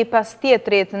 Vriten njëri pas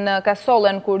tjetrit në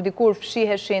Kasollen kur dikur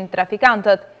fshiheshin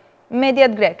trafikantët.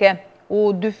 Mediat greke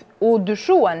u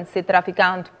dyshuan si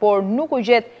trafikant, por nuk u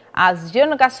gjet asgjë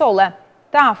në Kasolle.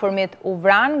 Të afërmit u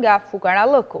vran nga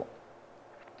fukarallëku.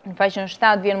 Në faqen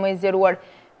 7 vjen më i zgjeruar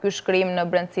ky shkrim në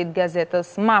brendësitë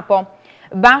gazetës Mapo.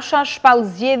 Basha shpall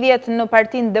zgjedhjet në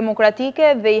Partinë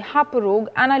Demokratike dhe i hap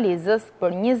rrugë analizës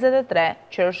për 23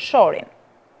 qershorin.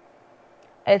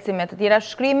 Eci me të tjera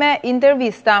shkrime,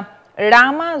 intervista,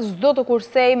 Rama s'do të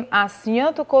kursejmë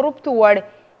asnjë të korruptuar,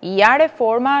 ja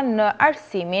reforma në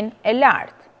arsimin e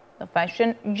lartë. Në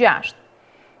faqen 6.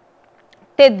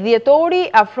 8 dhjetori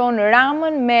afron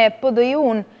Ramën me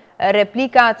PDI-un,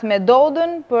 replikat me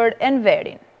Dodën për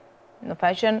Enverin. Në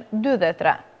faqen 2 dhe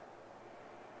 3.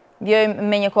 Vjojmë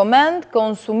me një koment,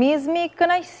 konsumizmi,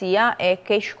 kënaqësia e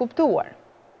keq kuptuar.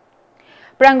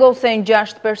 Prangosen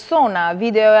 6 persona,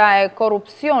 videoja e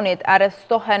korrupsionit,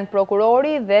 arrestohen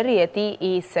prokurori dhe rjeti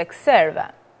i sekserve.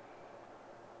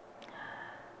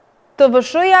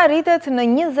 TVSH-ja rritet në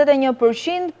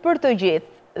 21% për të gjithë,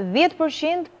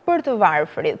 10% për të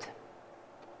varfrit.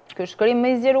 Ky shkrim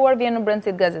më i zgjeruar vjen në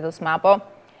brendësitë gazetës Mapo.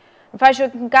 Në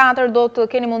faqen 4 do të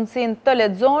keni mundësinë të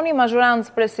lexoni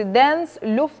mazhorancë presidencë,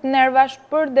 luftë nervash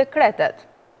për dekretet.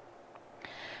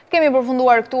 Kemi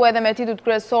përfunduar këtu edhe me titujt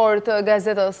kryesor të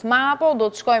gazetës Mapo, do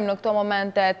të shkojmë në këto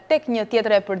momente tek një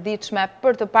tjetër e përditshme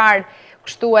për të parë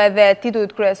kështu edhe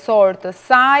titujt kryesor të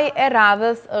saj. E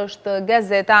radhës është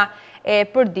gazeta e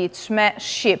përditshme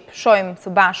Shqip. Shohim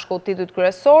së bashku titujt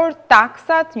kryesor,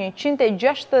 taksat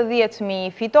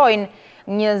 160.000 fitojnë,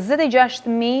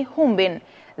 26.000 humbin.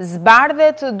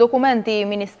 Zbardhet dokumenti i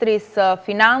Ministrisë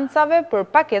Financave për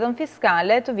paketën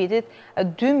fiskale të vitit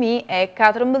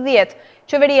 2014.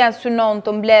 Qeveria synon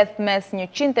të mbledh mes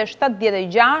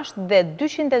 176 dhe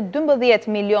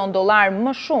 212 milion dollar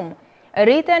më shumë.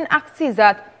 Rriten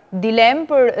akcizat, dilem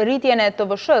për rritjen e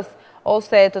TVSH-s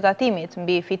ose të tatimit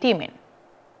mbi fitimin.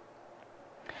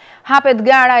 Hapet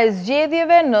gara e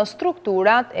zgjedhjeve në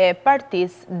strukturat e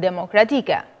Partisë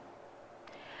Demokratike.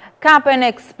 Kapen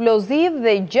eksploziv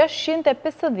dhe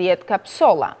 650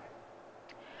 kapsola.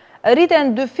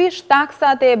 Rriten 2 fish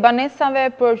taksat e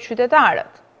banesave për qytetarët.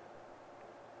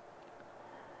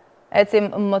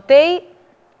 Ecim mëtej,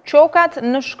 qokat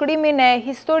në shkrimin e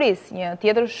historisë, një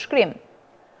tjetër shkrim.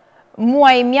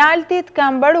 Muaj mjaltit ka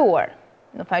mbaruar,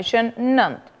 në faqen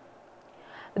 9.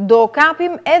 Do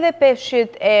kapim edhe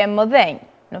peshqit e mëdhenj,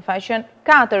 në faqen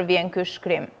 4 vjen ky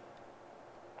shkrim.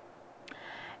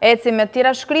 Eci me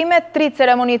tjera shkrime, 3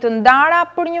 ceremonitë ndara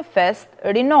për një fest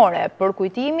rinore, për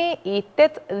kujtimi i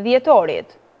 8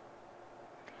 dhjetorit.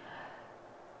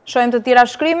 Shojmë të tjera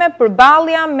shkrime për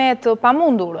ballja me të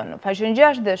pamundurën, në faqen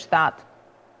 6 dhe 7.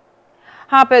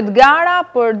 Hapet gara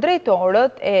për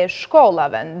drejtorët e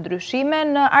shkollave, ndryshime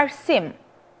në arsim.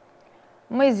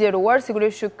 Më i zgjeruar,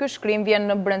 sigurisht që ky shkrim vjen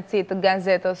në brendësi të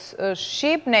gazetës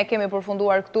Shqip. Ne kemi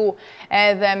përfunduar këtu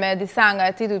edhe me disa nga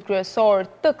titujt kryesor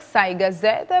të kësaj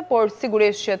gazete, por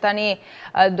sigurisht që tani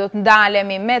do të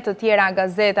ndalemi me të tjera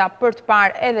gazeta për të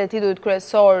parë edhe titujt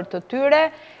kryesor të tyre.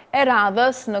 E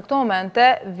radhës në këto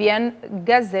momente vjen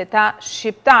gazeta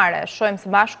shqiptare. Shohim së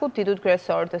bashku titujt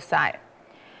kryesor të saj.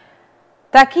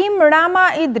 Takim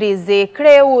Rama Idrizi,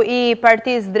 kreu i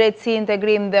Partisë Drejtësi,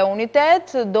 Integrim dhe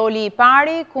Unitet, doli i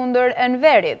pari kundër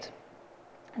Enverit.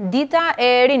 Dita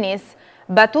e rinis,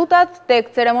 batutat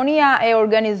tek ceremonia e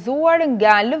organizuar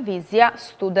nga lëvizja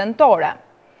studentore.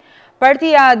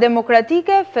 Partia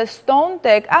Demokratike feston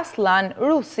tek Aslan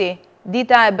Rusi,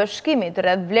 dita e bashkimit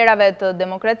rreth vlerave të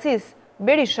demokracisë.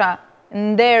 Berisha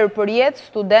nder përjet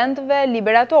studentëve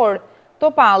liberator,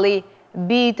 Topalli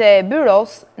bijtë e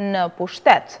byros në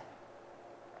pushtet.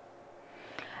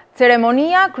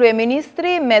 Ceremonia,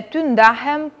 kryeministri me ty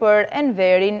ndahem për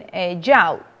Enverin e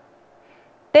gjallë.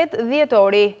 8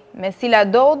 dhjetori me Sila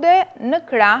Dode në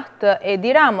krah të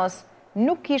Edi Ramës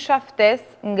nuk kisha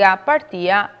ftesë nga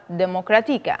Partia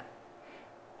Demokratike.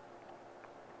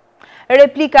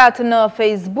 Replikat në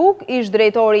Facebook, ish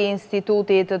drejtori i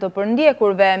Institutit të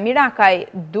Përndjekurve Mirakaj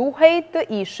duhej të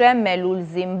ishe me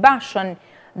Lulzim Bashën,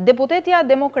 deputetja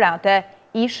demokrate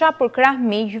isha për krah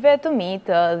miqve të mi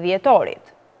të dhjetorit.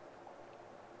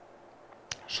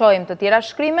 Shohim të tjera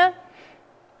shkrime.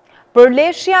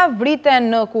 Përleshja vriten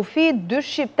në kufi 2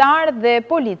 shqiptar dhe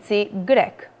polici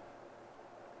grek.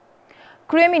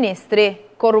 Kryeministri,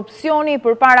 korrupsioni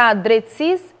përpara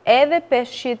drejtësisë edhe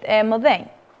peshqit e mëdhenj.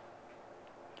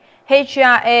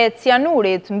 Heqja e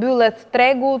cianurit mbyllet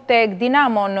tregu tek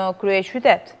Dinamo në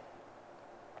kryeqytet.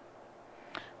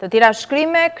 Të tjera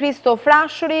shkrime, Kristo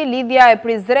Frashëri, lidhja e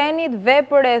Prizrenit,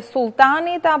 vepër e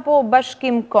Sultanit apo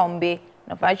bashkim kombi,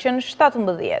 në faqen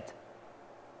 17.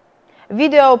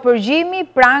 Video përgjimi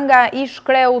pranga ish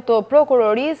kreu të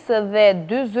prokurorisë dhe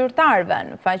 2 zyrtarëve,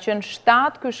 në faqen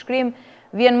 7, ky shkrim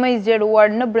vjen më i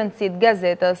zgjeruar në brendësitë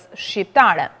gazetës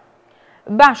shqiptare.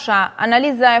 Basha,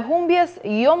 analiza e humbjes,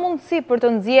 jo mundësi për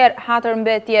të nxjerrë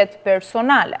hatërmbetjet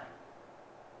personale.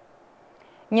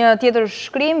 Një tjetër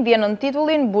shkrim vjen në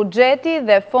titullin Buxheti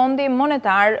dhe Fondi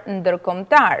Monetar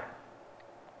Ndërkombëtar.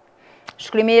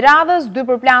 Shkrimi i radhës, 2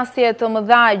 përplasje të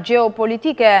mëdha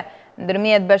gjeopolitike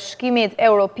ndërmjet Bashkimit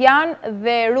Evropian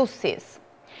dhe Rusisë.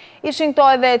 Ishin këto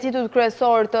edhe titujt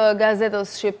kryesor të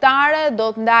gazetës shqiptare,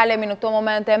 do të ndalemi në këto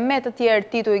momente me të tjerë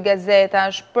tituj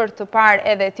gazetash për të parë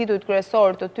edhe titujt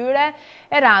kryesor të tyre.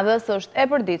 E radhës është e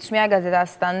përditshmja Gazeta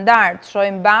Standard,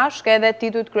 shohim bashkë edhe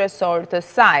titujt kryesor të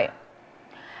saj.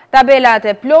 Tabelat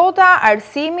e plota,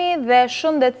 arsimi dhe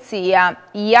shëndetësia,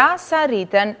 ja sa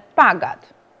rriten pagat.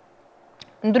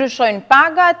 Ndryshojnë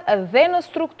pagat dhe në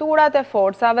strukturat e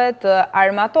forcave të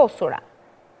armatosura.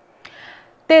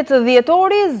 8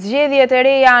 dhjetori, zgjedhjet e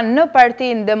reja në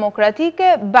Partinë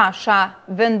Demokratike, Basha,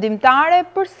 vendimtare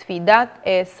për sfidat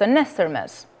e së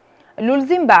nesërmes.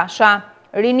 Lulzim Basha,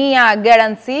 rinia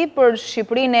garanci për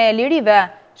Shqipërinë e lirive,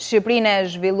 Shqipërinë e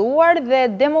zhvilluar dhe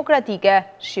demokratike,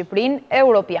 Shqipërinë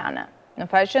europiane. Në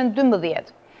faqen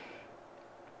 12.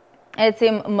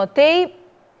 Ecim mëtej,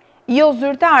 jo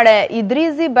zyrtare,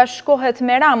 Idrizi bashkohet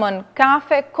me Ramën,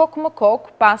 kafe kok më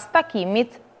kok pas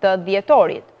takimit të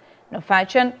dhjetorit. Në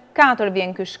faqen 4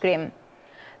 vjen ky shkrim.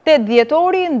 8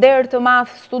 dhjetori, nder të madh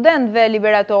studentëve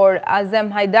liberator, Azem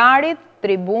Hajdarit,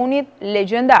 tribunit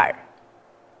legjendar.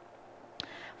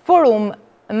 Forum,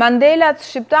 Mandelat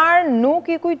shqiptar nuk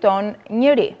i kujton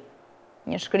njëri.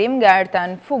 Një shkrim nga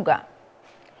Ertan Fuga.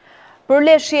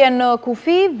 Përleshje në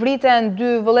kufi, vriten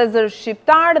 2 vëllezër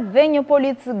shqiptar dhe një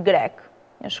polic grek.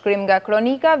 Një shkrim nga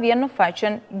Kronika vjen në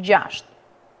faqen 6.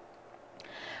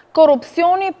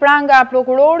 Korrupsioni pranga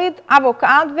prokurorit,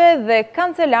 avokatëve dhe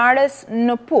kancelares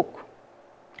në PUK.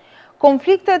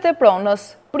 Konfliktet e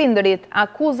pronës, prindërit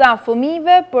akuza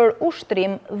fëmijëve për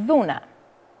ushtrim dhune.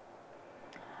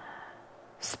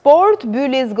 Sport,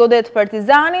 Bylis godet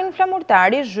Partizanin,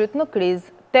 flamurtari zhyt në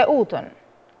krizë Teutën.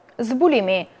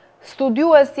 Zbulimi,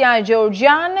 studiuesja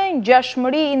gjeorgjiane,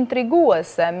 ngjashmëri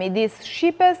intriguese midis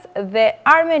shqipes dhe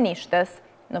armenishtes.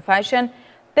 Në faqen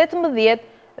 18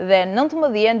 dhe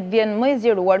 19 vjen më i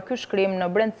zgjeruar ky shkrim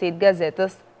në brendësitë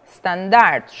gazetës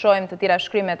Standard. Shohim të tjera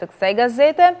shkrime të kësaj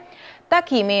gazete.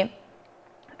 Takimi,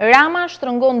 Rama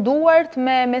shtrëngon duart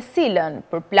me Mesilën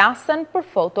për plasën për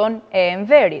foton e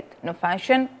Enverit, në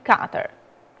faqen 4.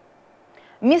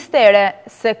 Mistere,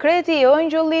 sekreti i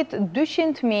ëngjëllit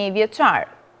 200.000 vjeçar.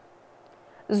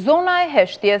 Zona e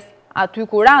heshtjes, aty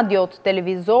ku radiot,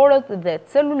 televizorët dhe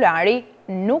celulari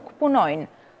nuk punojnë.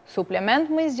 Suplement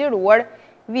më i zgjeruar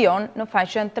vion në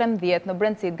faqen 13 në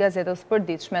brendësitë gazetës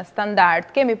përditshme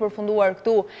Standard. Kemi përfunduar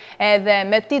këtu edhe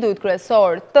me titujt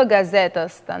kryesor të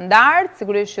gazetës Standard.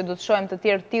 Sigurisht që do të shohim të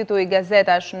tjerë tituj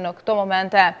gazetash në këto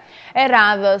momente e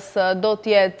radhës, do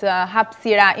t'jetë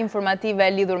hapësira informative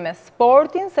lidhur me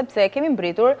sportin, sepse kemi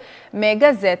mbritur me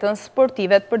gazetën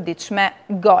sportive të përditshme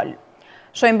Gol.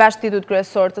 Shohim bashkë titujt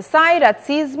kryesor të saj,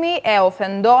 racizmi e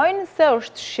ofendojnë se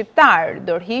është shqiptar,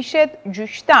 dorëhiqet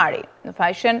gjyqtari. Në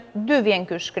faqen 2 vjen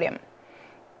ky shkrim.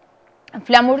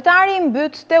 Flamurtari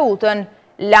mbyt Teutën,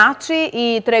 Laçi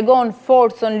i tregon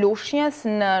forcën lushnjës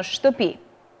në shtëpi.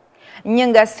 Një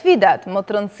nga sfidat më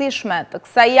të rëndësishme të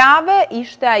kësaj jave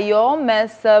ishte ajo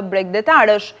mes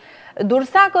bregdetarësh.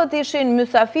 Dursakët ishin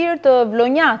mysafir të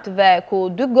vlonjatëve, ku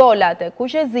 2 golat e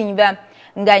kuqezinjve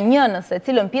nga një në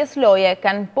secilën pjesë loje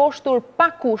kanë poshtur pa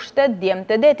kushte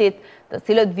djemtë e detit, të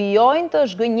cilët vijojnë të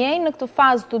zhgënjejnë në këtë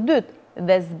fazë të dytë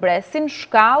dhe zbresin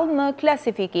shkallë në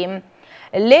klasifikim.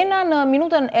 Lena në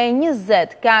minutën e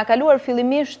 20 ka kaluar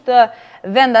fillimisht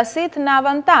vendasit në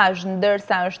avantazh,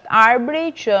 ndërsa është Arbri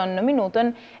që në minutën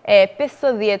e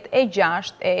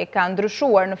 56 e ka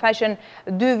ndryshuar. Në faqen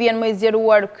 2 vjen më i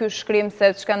zgjeruar ky shkrim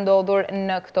se ç'ka ndodhur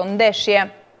në këtë ndeshje.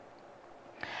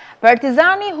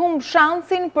 Partizani humb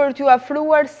shansin për t'ju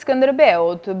afruar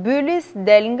Skënderbeut, Bylis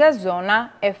del nga zona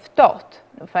e ftohtë.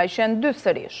 Në faqen 2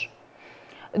 sërish.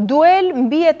 Duel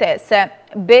mbi jetese,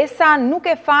 Besa nuk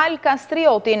e fal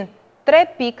Kastriotin, 3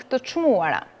 pikë të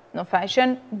çmuara. Në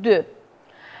faqen 2.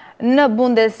 Në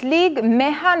Bundesliga,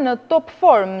 Meha në top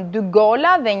form, 2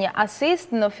 gola dhe 1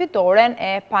 asist në fitoren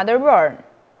e Paderborn.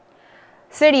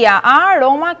 Seria A,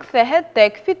 Roma kthehet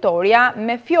tek fitoria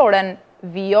me Fioren,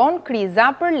 vijon kriza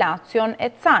për Lacion e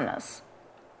Canës.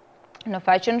 Në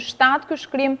faqen 7 ky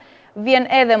shkrim vjen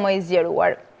edhe më i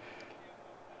zgjeruar.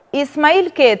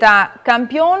 Ismail Keta,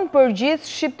 kampion për gjithë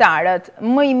shqiptarët,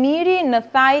 më i miri në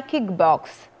thai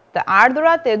kickbox, të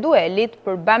ardhurat e duelit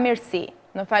për bamirësi.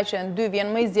 Në faqen 2 vjen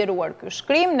më i zgjeruar ky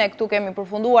shkrim. Ne këtu kemi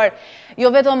përfunduar jo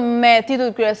vetëm me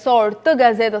titull kryesor të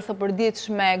gazetës së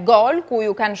përditshme Gol, ku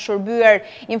ju kanë shërbyer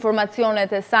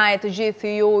informacionet e saj të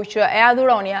gjithë ju që e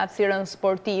adhuroni hapësirën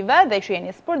sportive dhe që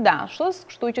jeni spordashës,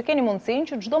 kështu që keni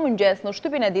mundësinë që çdo mëngjes në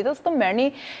shtypin e ditës të merrni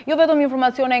jo vetëm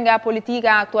informacione nga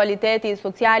politika, aktualiteti,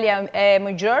 socialja e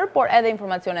mëngjer, por edhe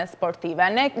informacione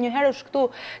sportive. Ne njëherësh këtu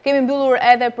kemi mbyllur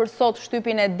edhe për sot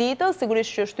shtypin e ditës,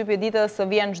 sigurisht që shtypi i ditës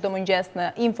vjen çdo mëngjes në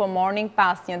Infomorning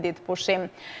pas një ditë pushim.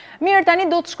 Mirë, tani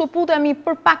do të shkëputemi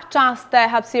për pak çaste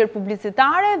hapësirë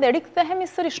publicitare dhe rikthehemi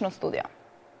sërish në studio.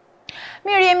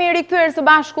 Mirë, jemi rikthyer së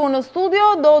bashku në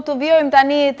studio, do të vjojmë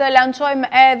tani të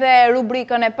lançojmë edhe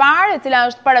rubrikën e parë, e cila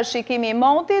është parashikimi i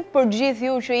motit për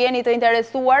gjithë ju që jeni të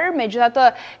interesuar,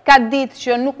 megjithatë ka ditë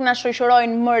që nuk na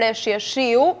shoqërojnë më rreshje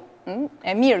shiu.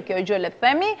 E mirë kjo gjë le të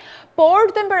themi, por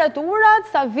temperaturat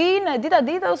sa vinë dita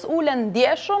ditës ulen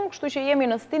ndjeshëm, kështu që jemi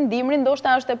në stin dimrin,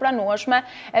 ndoshta është e pranueshme,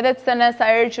 edhe pse ne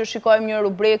sa herë që shikojmë një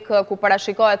rubrikë ku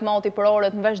parashikohet moti për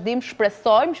orët në vazhdim,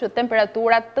 shpresojmë që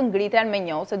temperaturat të ngriten me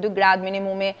 1 ose 2 gradë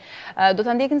minimumi. Do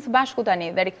ta ndjekim së bashku tani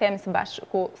dhe rikthehemi së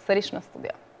bashku sërish në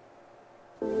studio.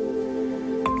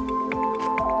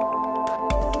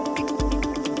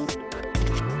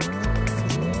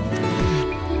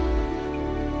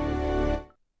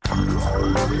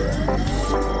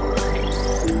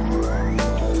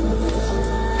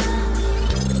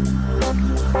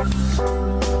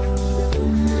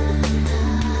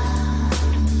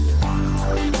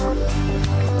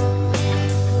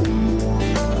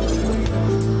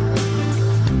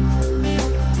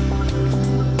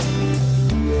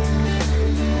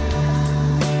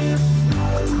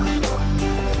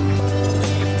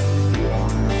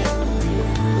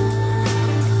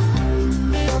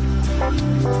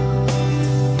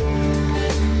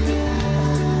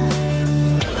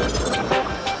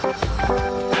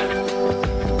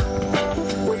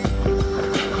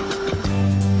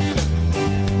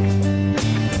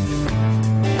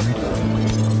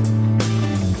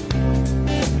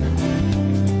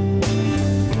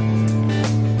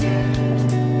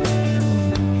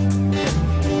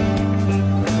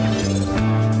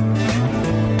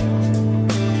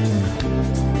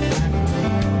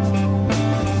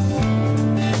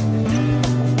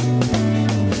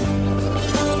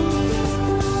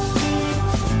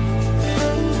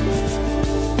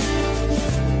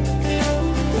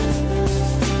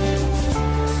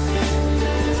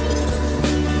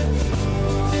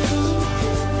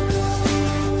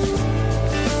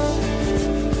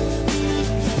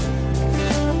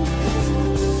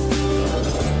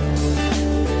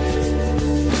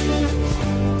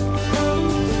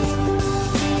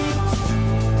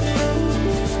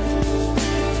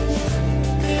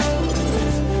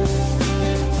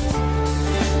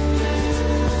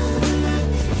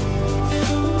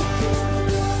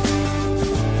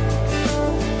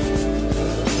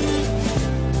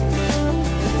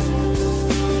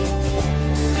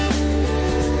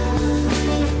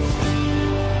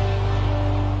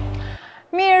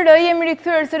 Jemi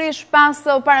rikthyer sërish pas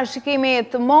parashikimit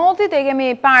të motit, e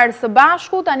kemi parë së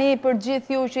bashku, tani për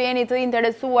gjithë ju që jeni të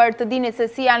interesuar të dini se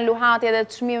si janë luhatjet e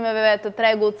çmimeve të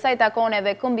tregut sa i takon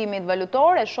edhe këmbimit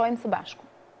valutor, e shohim së bashku.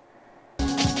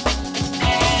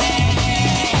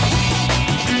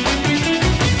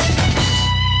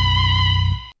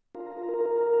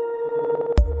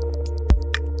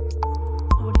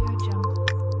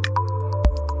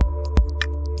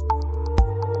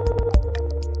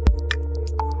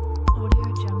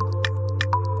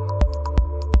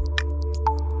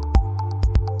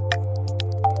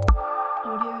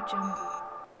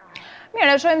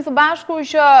 Mirë, shohim së bashku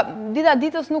që dita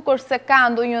ditës nuk është se ka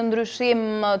ndonjë ndryshim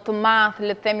të madh,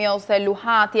 le të themi, ose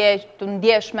luhatje të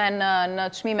ndjeshme në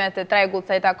çmimet e tregut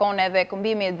sa i takon edhe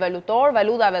këmbimit valutor,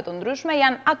 valutave të ndryshme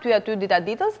janë aty dita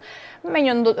ditës, me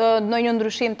një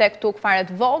ndryshim tek tuk fare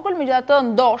të vogël, megjithatë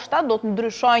ndoshta do të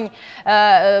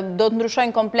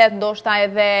ndryshojnë komplet ndoshta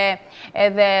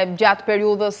edhe gjatë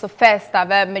periudhës së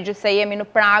festave, megjithse jemi në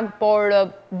prag, por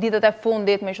ditët e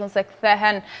fundit, me qenë se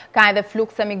kthehen, ka edhe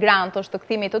flukse migrantësh të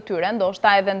kthimit të tyre,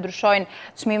 ndoshta edhe ndryshojnë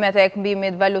çmimet e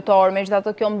këmbimit valutor,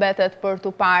 megjithatë kjo mbetet për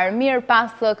tu parë. Mirë,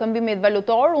 pas këmbimit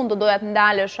valutor, unë do doja të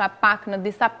ndalesha pak në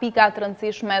disa pika të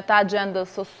rëndësishme të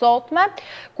agjendës së sotme,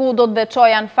 ku do të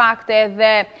veçoja në fakt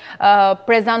edhe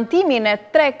prezantimin e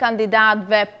 3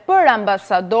 kandidatëve për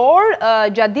ambasador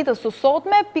gjatë ditës së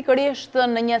sotme, pikërisht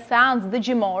në një seancë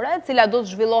dëgjimore, e cila do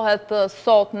të zhvillohet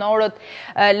sot në orët,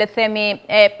 le të themi,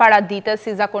 e paradites,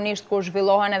 si zakonisht kur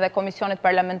zhvillohen edhe komisionet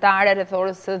parlamentare rreth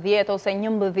orës 10 ose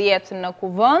 11 në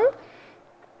kuvend.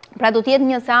 Pra do t'jetë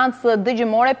një seancë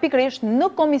dëgjimore pikërisht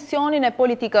në Komisionin e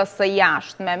Politikës së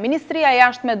Jashtme. Ministria e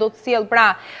Jashtme do të sjellë pra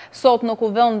sot në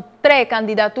kuvend 3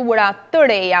 kandidatura të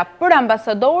reja për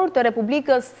ambasador të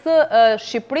Republikës së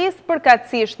Shqipërisë,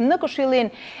 përkatësisht në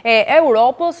Këshillin e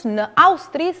Europës, në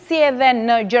Austri, si edhe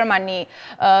në Gjermani.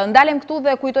 Ndalem këtu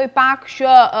dhe kujtoj pak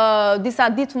që disa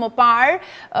ditë më parë,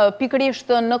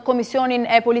 pikërisht në Komisionin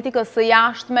e Politikës së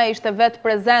Jashtme, ishte vetë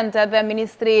prezent edhe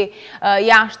Ministri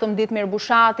Jashtëm Ditmir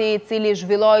Bushati, i cili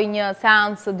zhvilloi një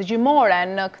seancë dëgjimore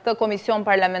në këtë komision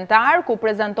parlamentar, ku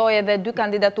prezantoi edhe 2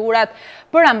 kandidaturat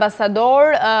për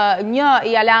ambasador, një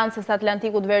i Aleancës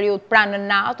Atlantikut Veriut pranë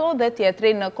në NATO dhe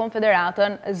tjetri në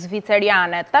Konfederatën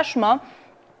Zviceriane. Tashmë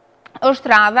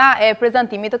është radha e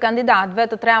prezantimit të kandidatëve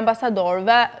të 3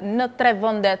 ambasadorëve në 3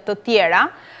 vende të tjera,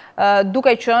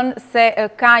 duke qenë se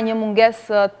ka një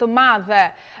mungesë të madhe,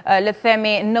 le të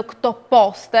themi, në këto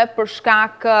poste për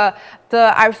shkak të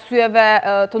arsyeve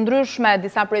të ndryshme.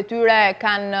 Disa prej tyre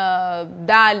kanë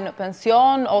dalë në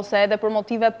pension ose edhe për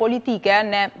motive politike.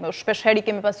 Ne shpeshherë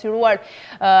kemi pasqyruar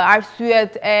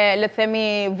arsyet e, le të themi,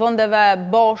 vendeve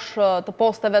bosh të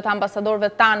posteve të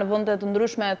ambasadorëve tanë në vende të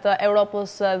ndryshme të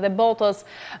Europës dhe botës.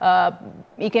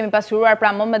 I kemi pasqyruar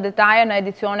pra më me detaje në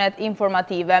edicionet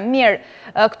informative. Mirë,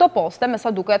 këto poste me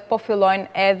sa duket po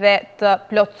fillojnë edhe të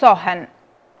plotësohen.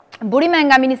 Burime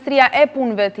nga Ministria e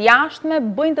Punëve të Jashtme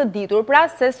bëjnë të ditur pra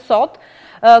se sot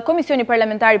Komisioni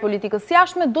Parlamentar i Politikës së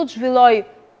Jashtme do të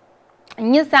zhvillojë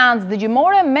një seancë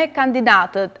dëgjimore me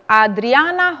kandidatët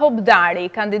Adriana Hobdari,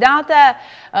 kandidate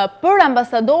për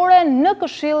ambasadore në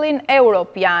Këshillin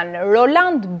Evropian.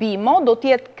 Roland Bimo do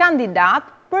të jetë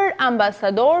kandidat për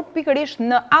ambasador pikërisht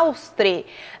në Austri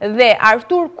dhe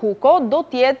Artur Kuko do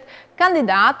të jetë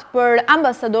kandidat për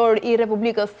ambasador i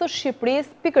Republikës së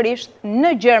Shqipërisë pikërisht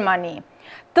në Gjermani.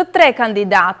 Të 3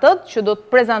 kandidatët që do të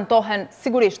prezantohen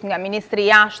sigurisht nga Ministri i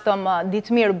Jashtëm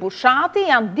Ditmir Bushati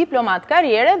janë diplomat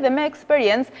karriere dhe me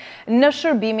eksperiencë në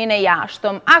shërbimin e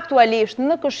jashtëm. Aktualisht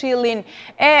në Këshillin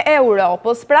e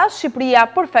Europës, pra Shqipëria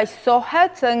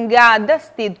përfaqësohet nga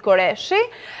Dastid Koreshi,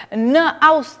 në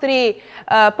Austri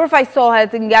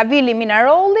përfaqësohet nga Vili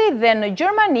Minarolli dhe në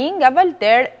Gjermani nga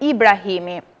Walter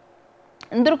Ibrahimi.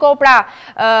 Ndërkohë pra,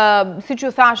 si që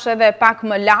thash edhe pak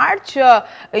më lartë,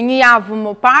 që një javë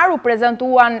më parë u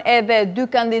prezentuan edhe 2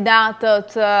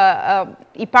 kandidatët,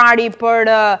 i pari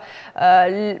për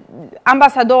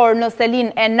ambasador në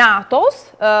selin e NATO-s,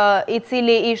 i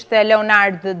cili ishte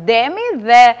Leonard Demi,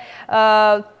 dhe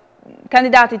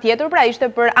kandidati tjetër pra ishte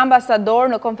për ambasador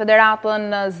në Konfederatën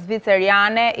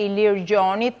Zviceriane Ilir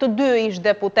Gjoni. Të 2 ish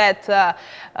deputet,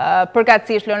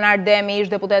 përkatësisht Leonard Demi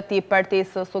ish deputet i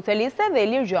Partisë Socialiste dhe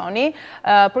Ilir Gjoni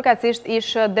përkatësisht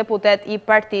ish deputet i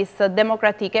Partisë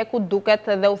Demokratike, ku duket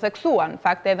dhe u theksuan. Në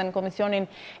fakt edhe në Komisionin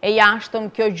e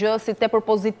Jashtëm kjo gjë si tepër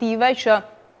pozitive që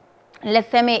le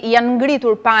të themi janë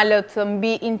ngritur palët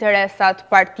mbi interesat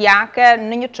partijake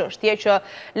në një çështje që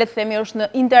le të themi është në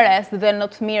interes dhe në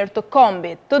të mirë të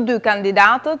kombit. Të 2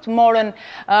 kandidatët morën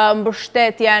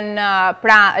mbështetjen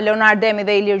pra Leonard Demi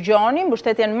dhe Ilir Gjoni,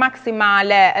 mbështetjen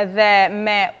maksimale dhe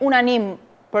me unanim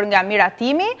për nga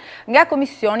miratimi nga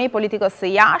Komisioni i Politikës së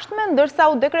Jashtme, ndërsa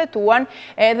u dekretuan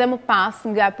edhe më pas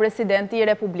nga Presidenti i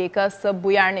Republikës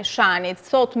Bujar Nishanit.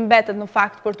 Sot mbetet në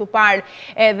fakt për të parë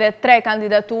edhe 3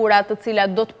 kandidatura të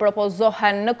cilat do të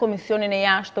propozohen në Komisionin e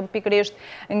Jashtëm pikërisht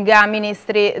nga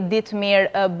Ministri Ditmir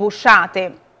Bushati.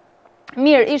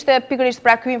 Mirë, ishte pikërisht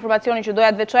pra ky informacioni që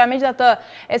doja të veçoja, megjithatë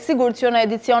e sigurt që në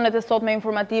edicionet e sotme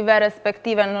informative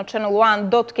respektive në Channel One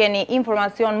do të keni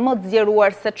informacion më të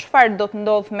zgjeruar se çfarë do të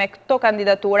ndodh me këto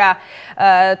kandidatura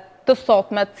të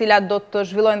sotme, të cilat do të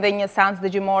zhvillojnë dhe një seancë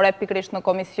dëgjimore pikërisht në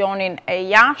komisionin e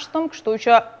jashtëm, kështu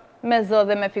që me zë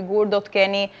dhe me figur do të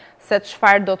keni se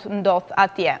çfarë do të ndodh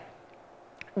atje.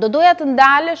 Do doja të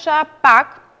ndalesha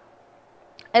pak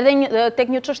edhe tek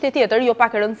një çështje tjetër, jo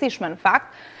pak e rëndësishme në fakt.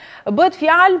 Bëhet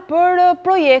fjalë për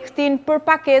projektin, për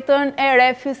paketën e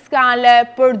re fiskale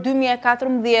për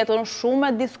 2014, shumë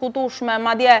e diskutueshme,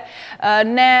 madje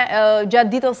ne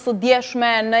gjatë ditës së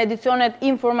djeshme në edicionet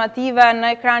informative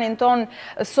në ekranin ton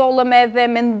sollëm edhe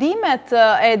mendimet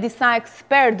e disa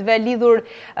ekspertëve lidhur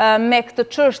me këtë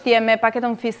çështje, me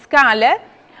paketën fiskale.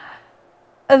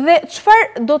 Dhe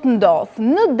çfarë do të ndodhë?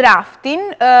 Në draftin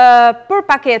për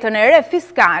paketën e re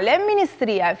fiskale,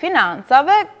 Ministria e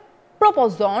Financave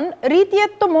propozon rritje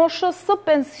të moshës së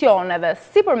pensioneve,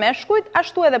 si për meshkujt,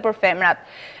 ashtu edhe për femrat.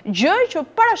 Gjë që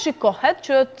parashikohet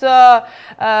që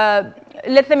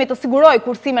le të themi të siguroj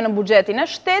kursime në buxhetin e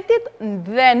shtetit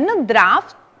dhe në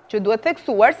draft, që duhet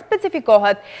theksuar,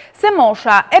 specifikohet se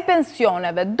mosha e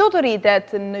pensioneve do të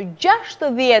rritet në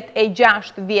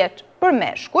 66 vjeç për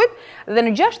meshkujt dhe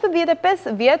në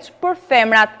 65 vjeç për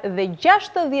femrat dhe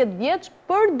 60 vjeç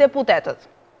për deputetët.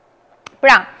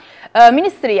 Pra,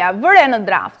 Ministria vëre në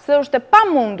draft se është e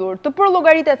pamundur të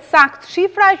përllogaritet sakt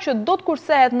shifra që do të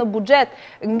kursehet në buxhet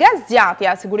nga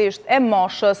zgjatja sigurisht e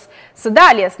moshës së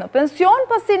daljes në pension,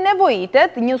 pasi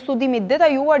nevojitet një studim i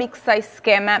detajuar i kësaj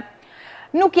skeme.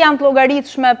 Nuk janë të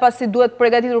llogaritshme pasi duhet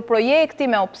përgatitur projekti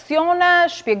me opsione,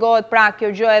 shpjegohet pra kjo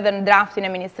gjë edhe në draftin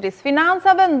e Ministrisë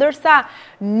Financave, ndërsa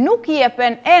nuk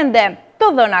jepen ende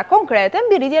të dhëna konkrete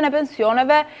mbi rritjen e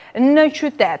pensioneve në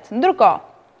qytet. Ndërkohë,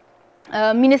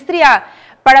 Ministria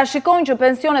parashikon që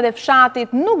pensionet e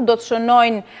fshatit nuk do të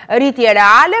shënojnë rritje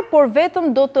reale, por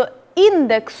vetëm do të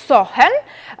indeksohen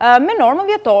me normën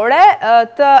vjetore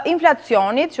të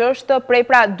inflacionit që është prej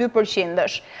pra 2%.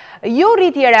 Jo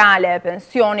rritje reale e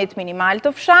pensionit minimal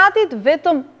të fshatit,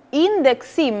 vetëm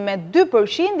indeksim me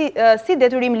 2% si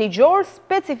detyrim ligjor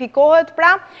specifikohet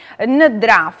pra në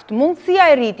draft. Mundësia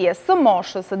e rritjes së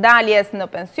moshës së daljes në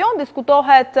pension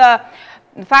diskutohet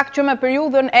në fakt që me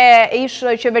periudhën e ish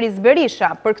qeverisë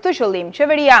Berisha. Për këtë qëllim,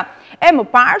 qeveria e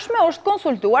mëparshme është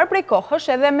konsultuar prej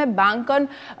kohësh edhe me Bankën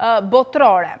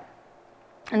Botërore.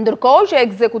 Ndërkohë që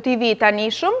ekzekutivi i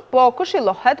tanishëm po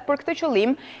këshillohet për këtë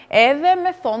qëllim edhe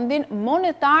me Fondin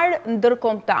Monetar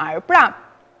Ndërkombëtar. Pra,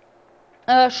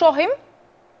 shohim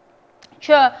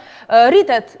që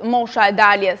rritet mosha e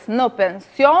daljes në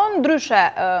pension, ndryshe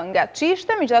nga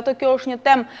çishte, megjithatë kjo është një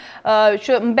temë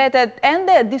që mbetet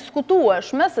ende e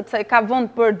diskutueshme, sepse ka vend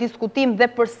për diskutim dhe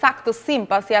për saktësim,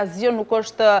 pasi asgjë nuk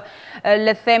është,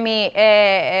 le të themi,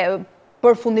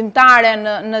 përfundimtare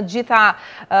në gjitha,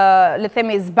 le të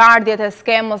themi, zbardhjet e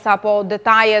skemës apo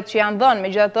detajet që janë dhënë.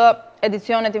 Megjithatë,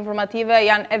 edicionet informative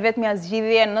janë e vetmja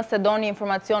zgjidhje nëse doni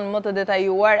informacion më të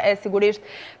detajuar, e sigurisht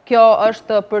kjo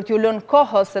është për t'ju lënë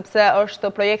kohës, sepse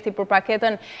është projekti për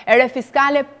paketën e re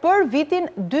fiskale për vitin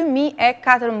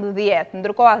 2014.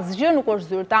 Ndërkohë asgjë nuk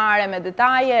është zyrtare me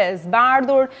detaje, e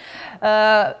zbardhur,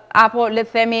 apo le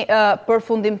të themi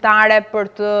përfundimtare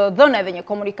për të dhënë edhe një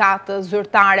komunikat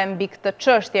zyrtare mbi këtë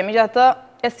çështje. Megjithatë,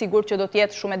 e sigur që do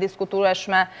t'jetë shumë e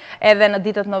diskutueshme edhe në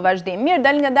ditët në vazhdim. Mirë,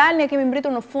 dal nga dal, ne kemi mbritur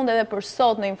në fund edhe për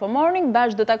sot në Infomorning,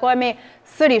 bashkë do takohemi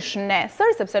sërish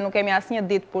nesër, sepse nuk kemi asnjë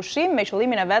ditë pushim, me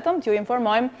qëllimin e vetëm t'ju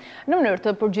informojmë në mënyrë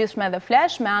të përgjithshme dhe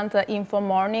flash me anë të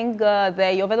Infomorning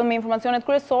dhe jo vetëm me informacionet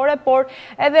kryesore, por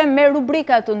edhe me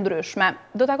rubrika të ndryshme.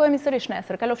 Do takohemi sërish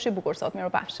nesër. Kalofshi bukur sot,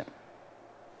 mirupafshim.